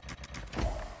about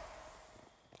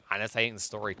annotating the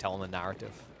story, telling the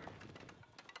narrative.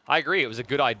 I agree, it was a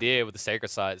good idea with the Sacred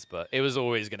Sites, but it was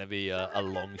always going to be a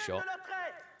long shot.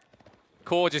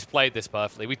 Core just played this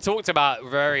perfectly. We talked about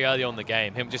very early on in the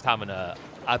game, him just having a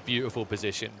beautiful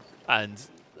position. And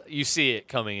you see it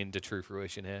coming into true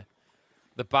fruition here.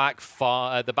 The back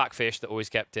fish that always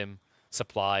kept him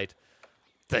supplied.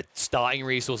 The starting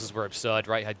resources were absurd,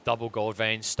 right? He had double gold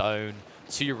vein, stone,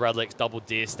 2 relics, double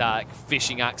deer stack,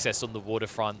 fishing access on the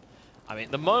waterfront. I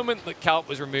mean, the moment that Kelp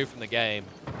was removed from the game,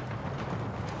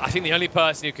 I think the only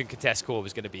person who can contest core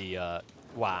was going to be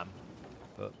Wham.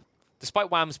 But despite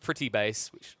Wham's pretty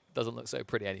base, which doesn't look so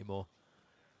pretty anymore,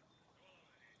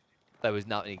 there was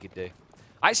nothing he could do.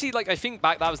 Actually, like, I think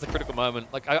back, that was the critical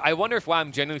moment. Like, I wonder if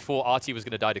Wham genuinely thought RT was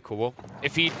going to die to core.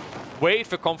 If he waited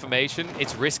for confirmation,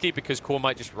 it's risky because core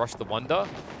might just rush the Wonder,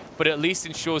 but it at least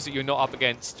ensures that you're not up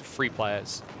against 3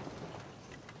 players.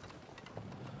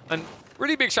 And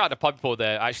really big shout out to Pugpaw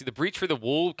there. Actually, the breach through the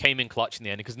wall came in clutch in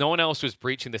the end because no one else was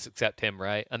breaching this except him,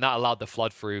 right? And that allowed the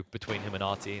flood through between him and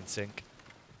RT in sync.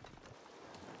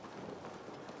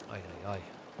 Aye, aye, aye.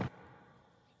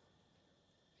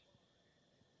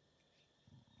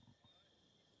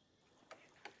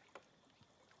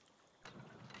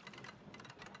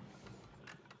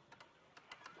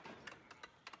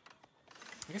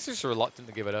 I guess he's just reluctant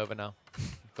to give it over now.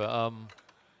 But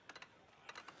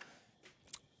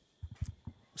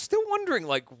still wondering,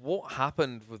 like, what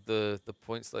happened with the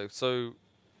points though. So,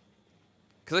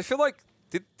 because I feel like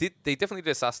they definitely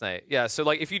did assassinate. Yeah. So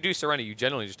like, if you do surrender, you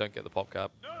generally just don't get the pop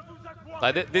cap.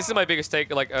 Like, this is my biggest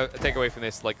takeaway from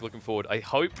this. Like, looking forward, I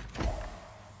hope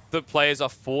the players are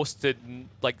forced to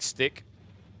like stick.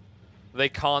 They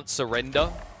can't surrender.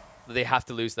 They have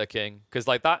to lose their king because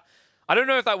like that. I don't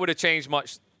know if that would have changed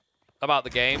much about the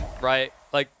game, right?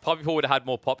 Like, Pugpaw would have had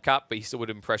more pop cap, but he still would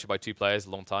have been pressured by 2 players a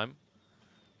long time.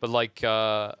 But, like,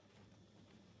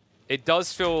 it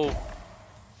does feel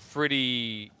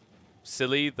pretty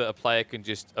silly that a player can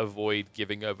just avoid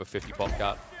giving over 50 pop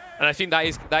cap. And I think that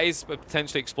is a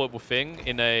potentially exploitable thing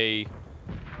in a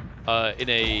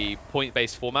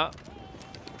point-based format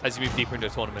as you move deeper into a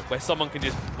tournament, where someone can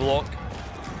just block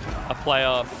a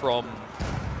player from...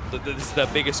 This is their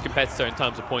biggest competitor in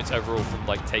terms of points overall from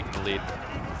like taking the lead.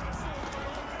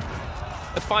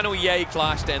 The final Yay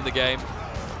clash to end the game.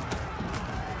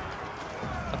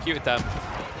 How cute with them.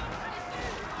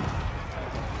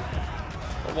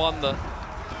 The one that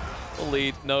will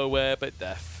lead nowhere but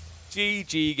death.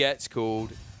 GG gets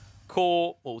called.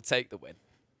 Core will take the win.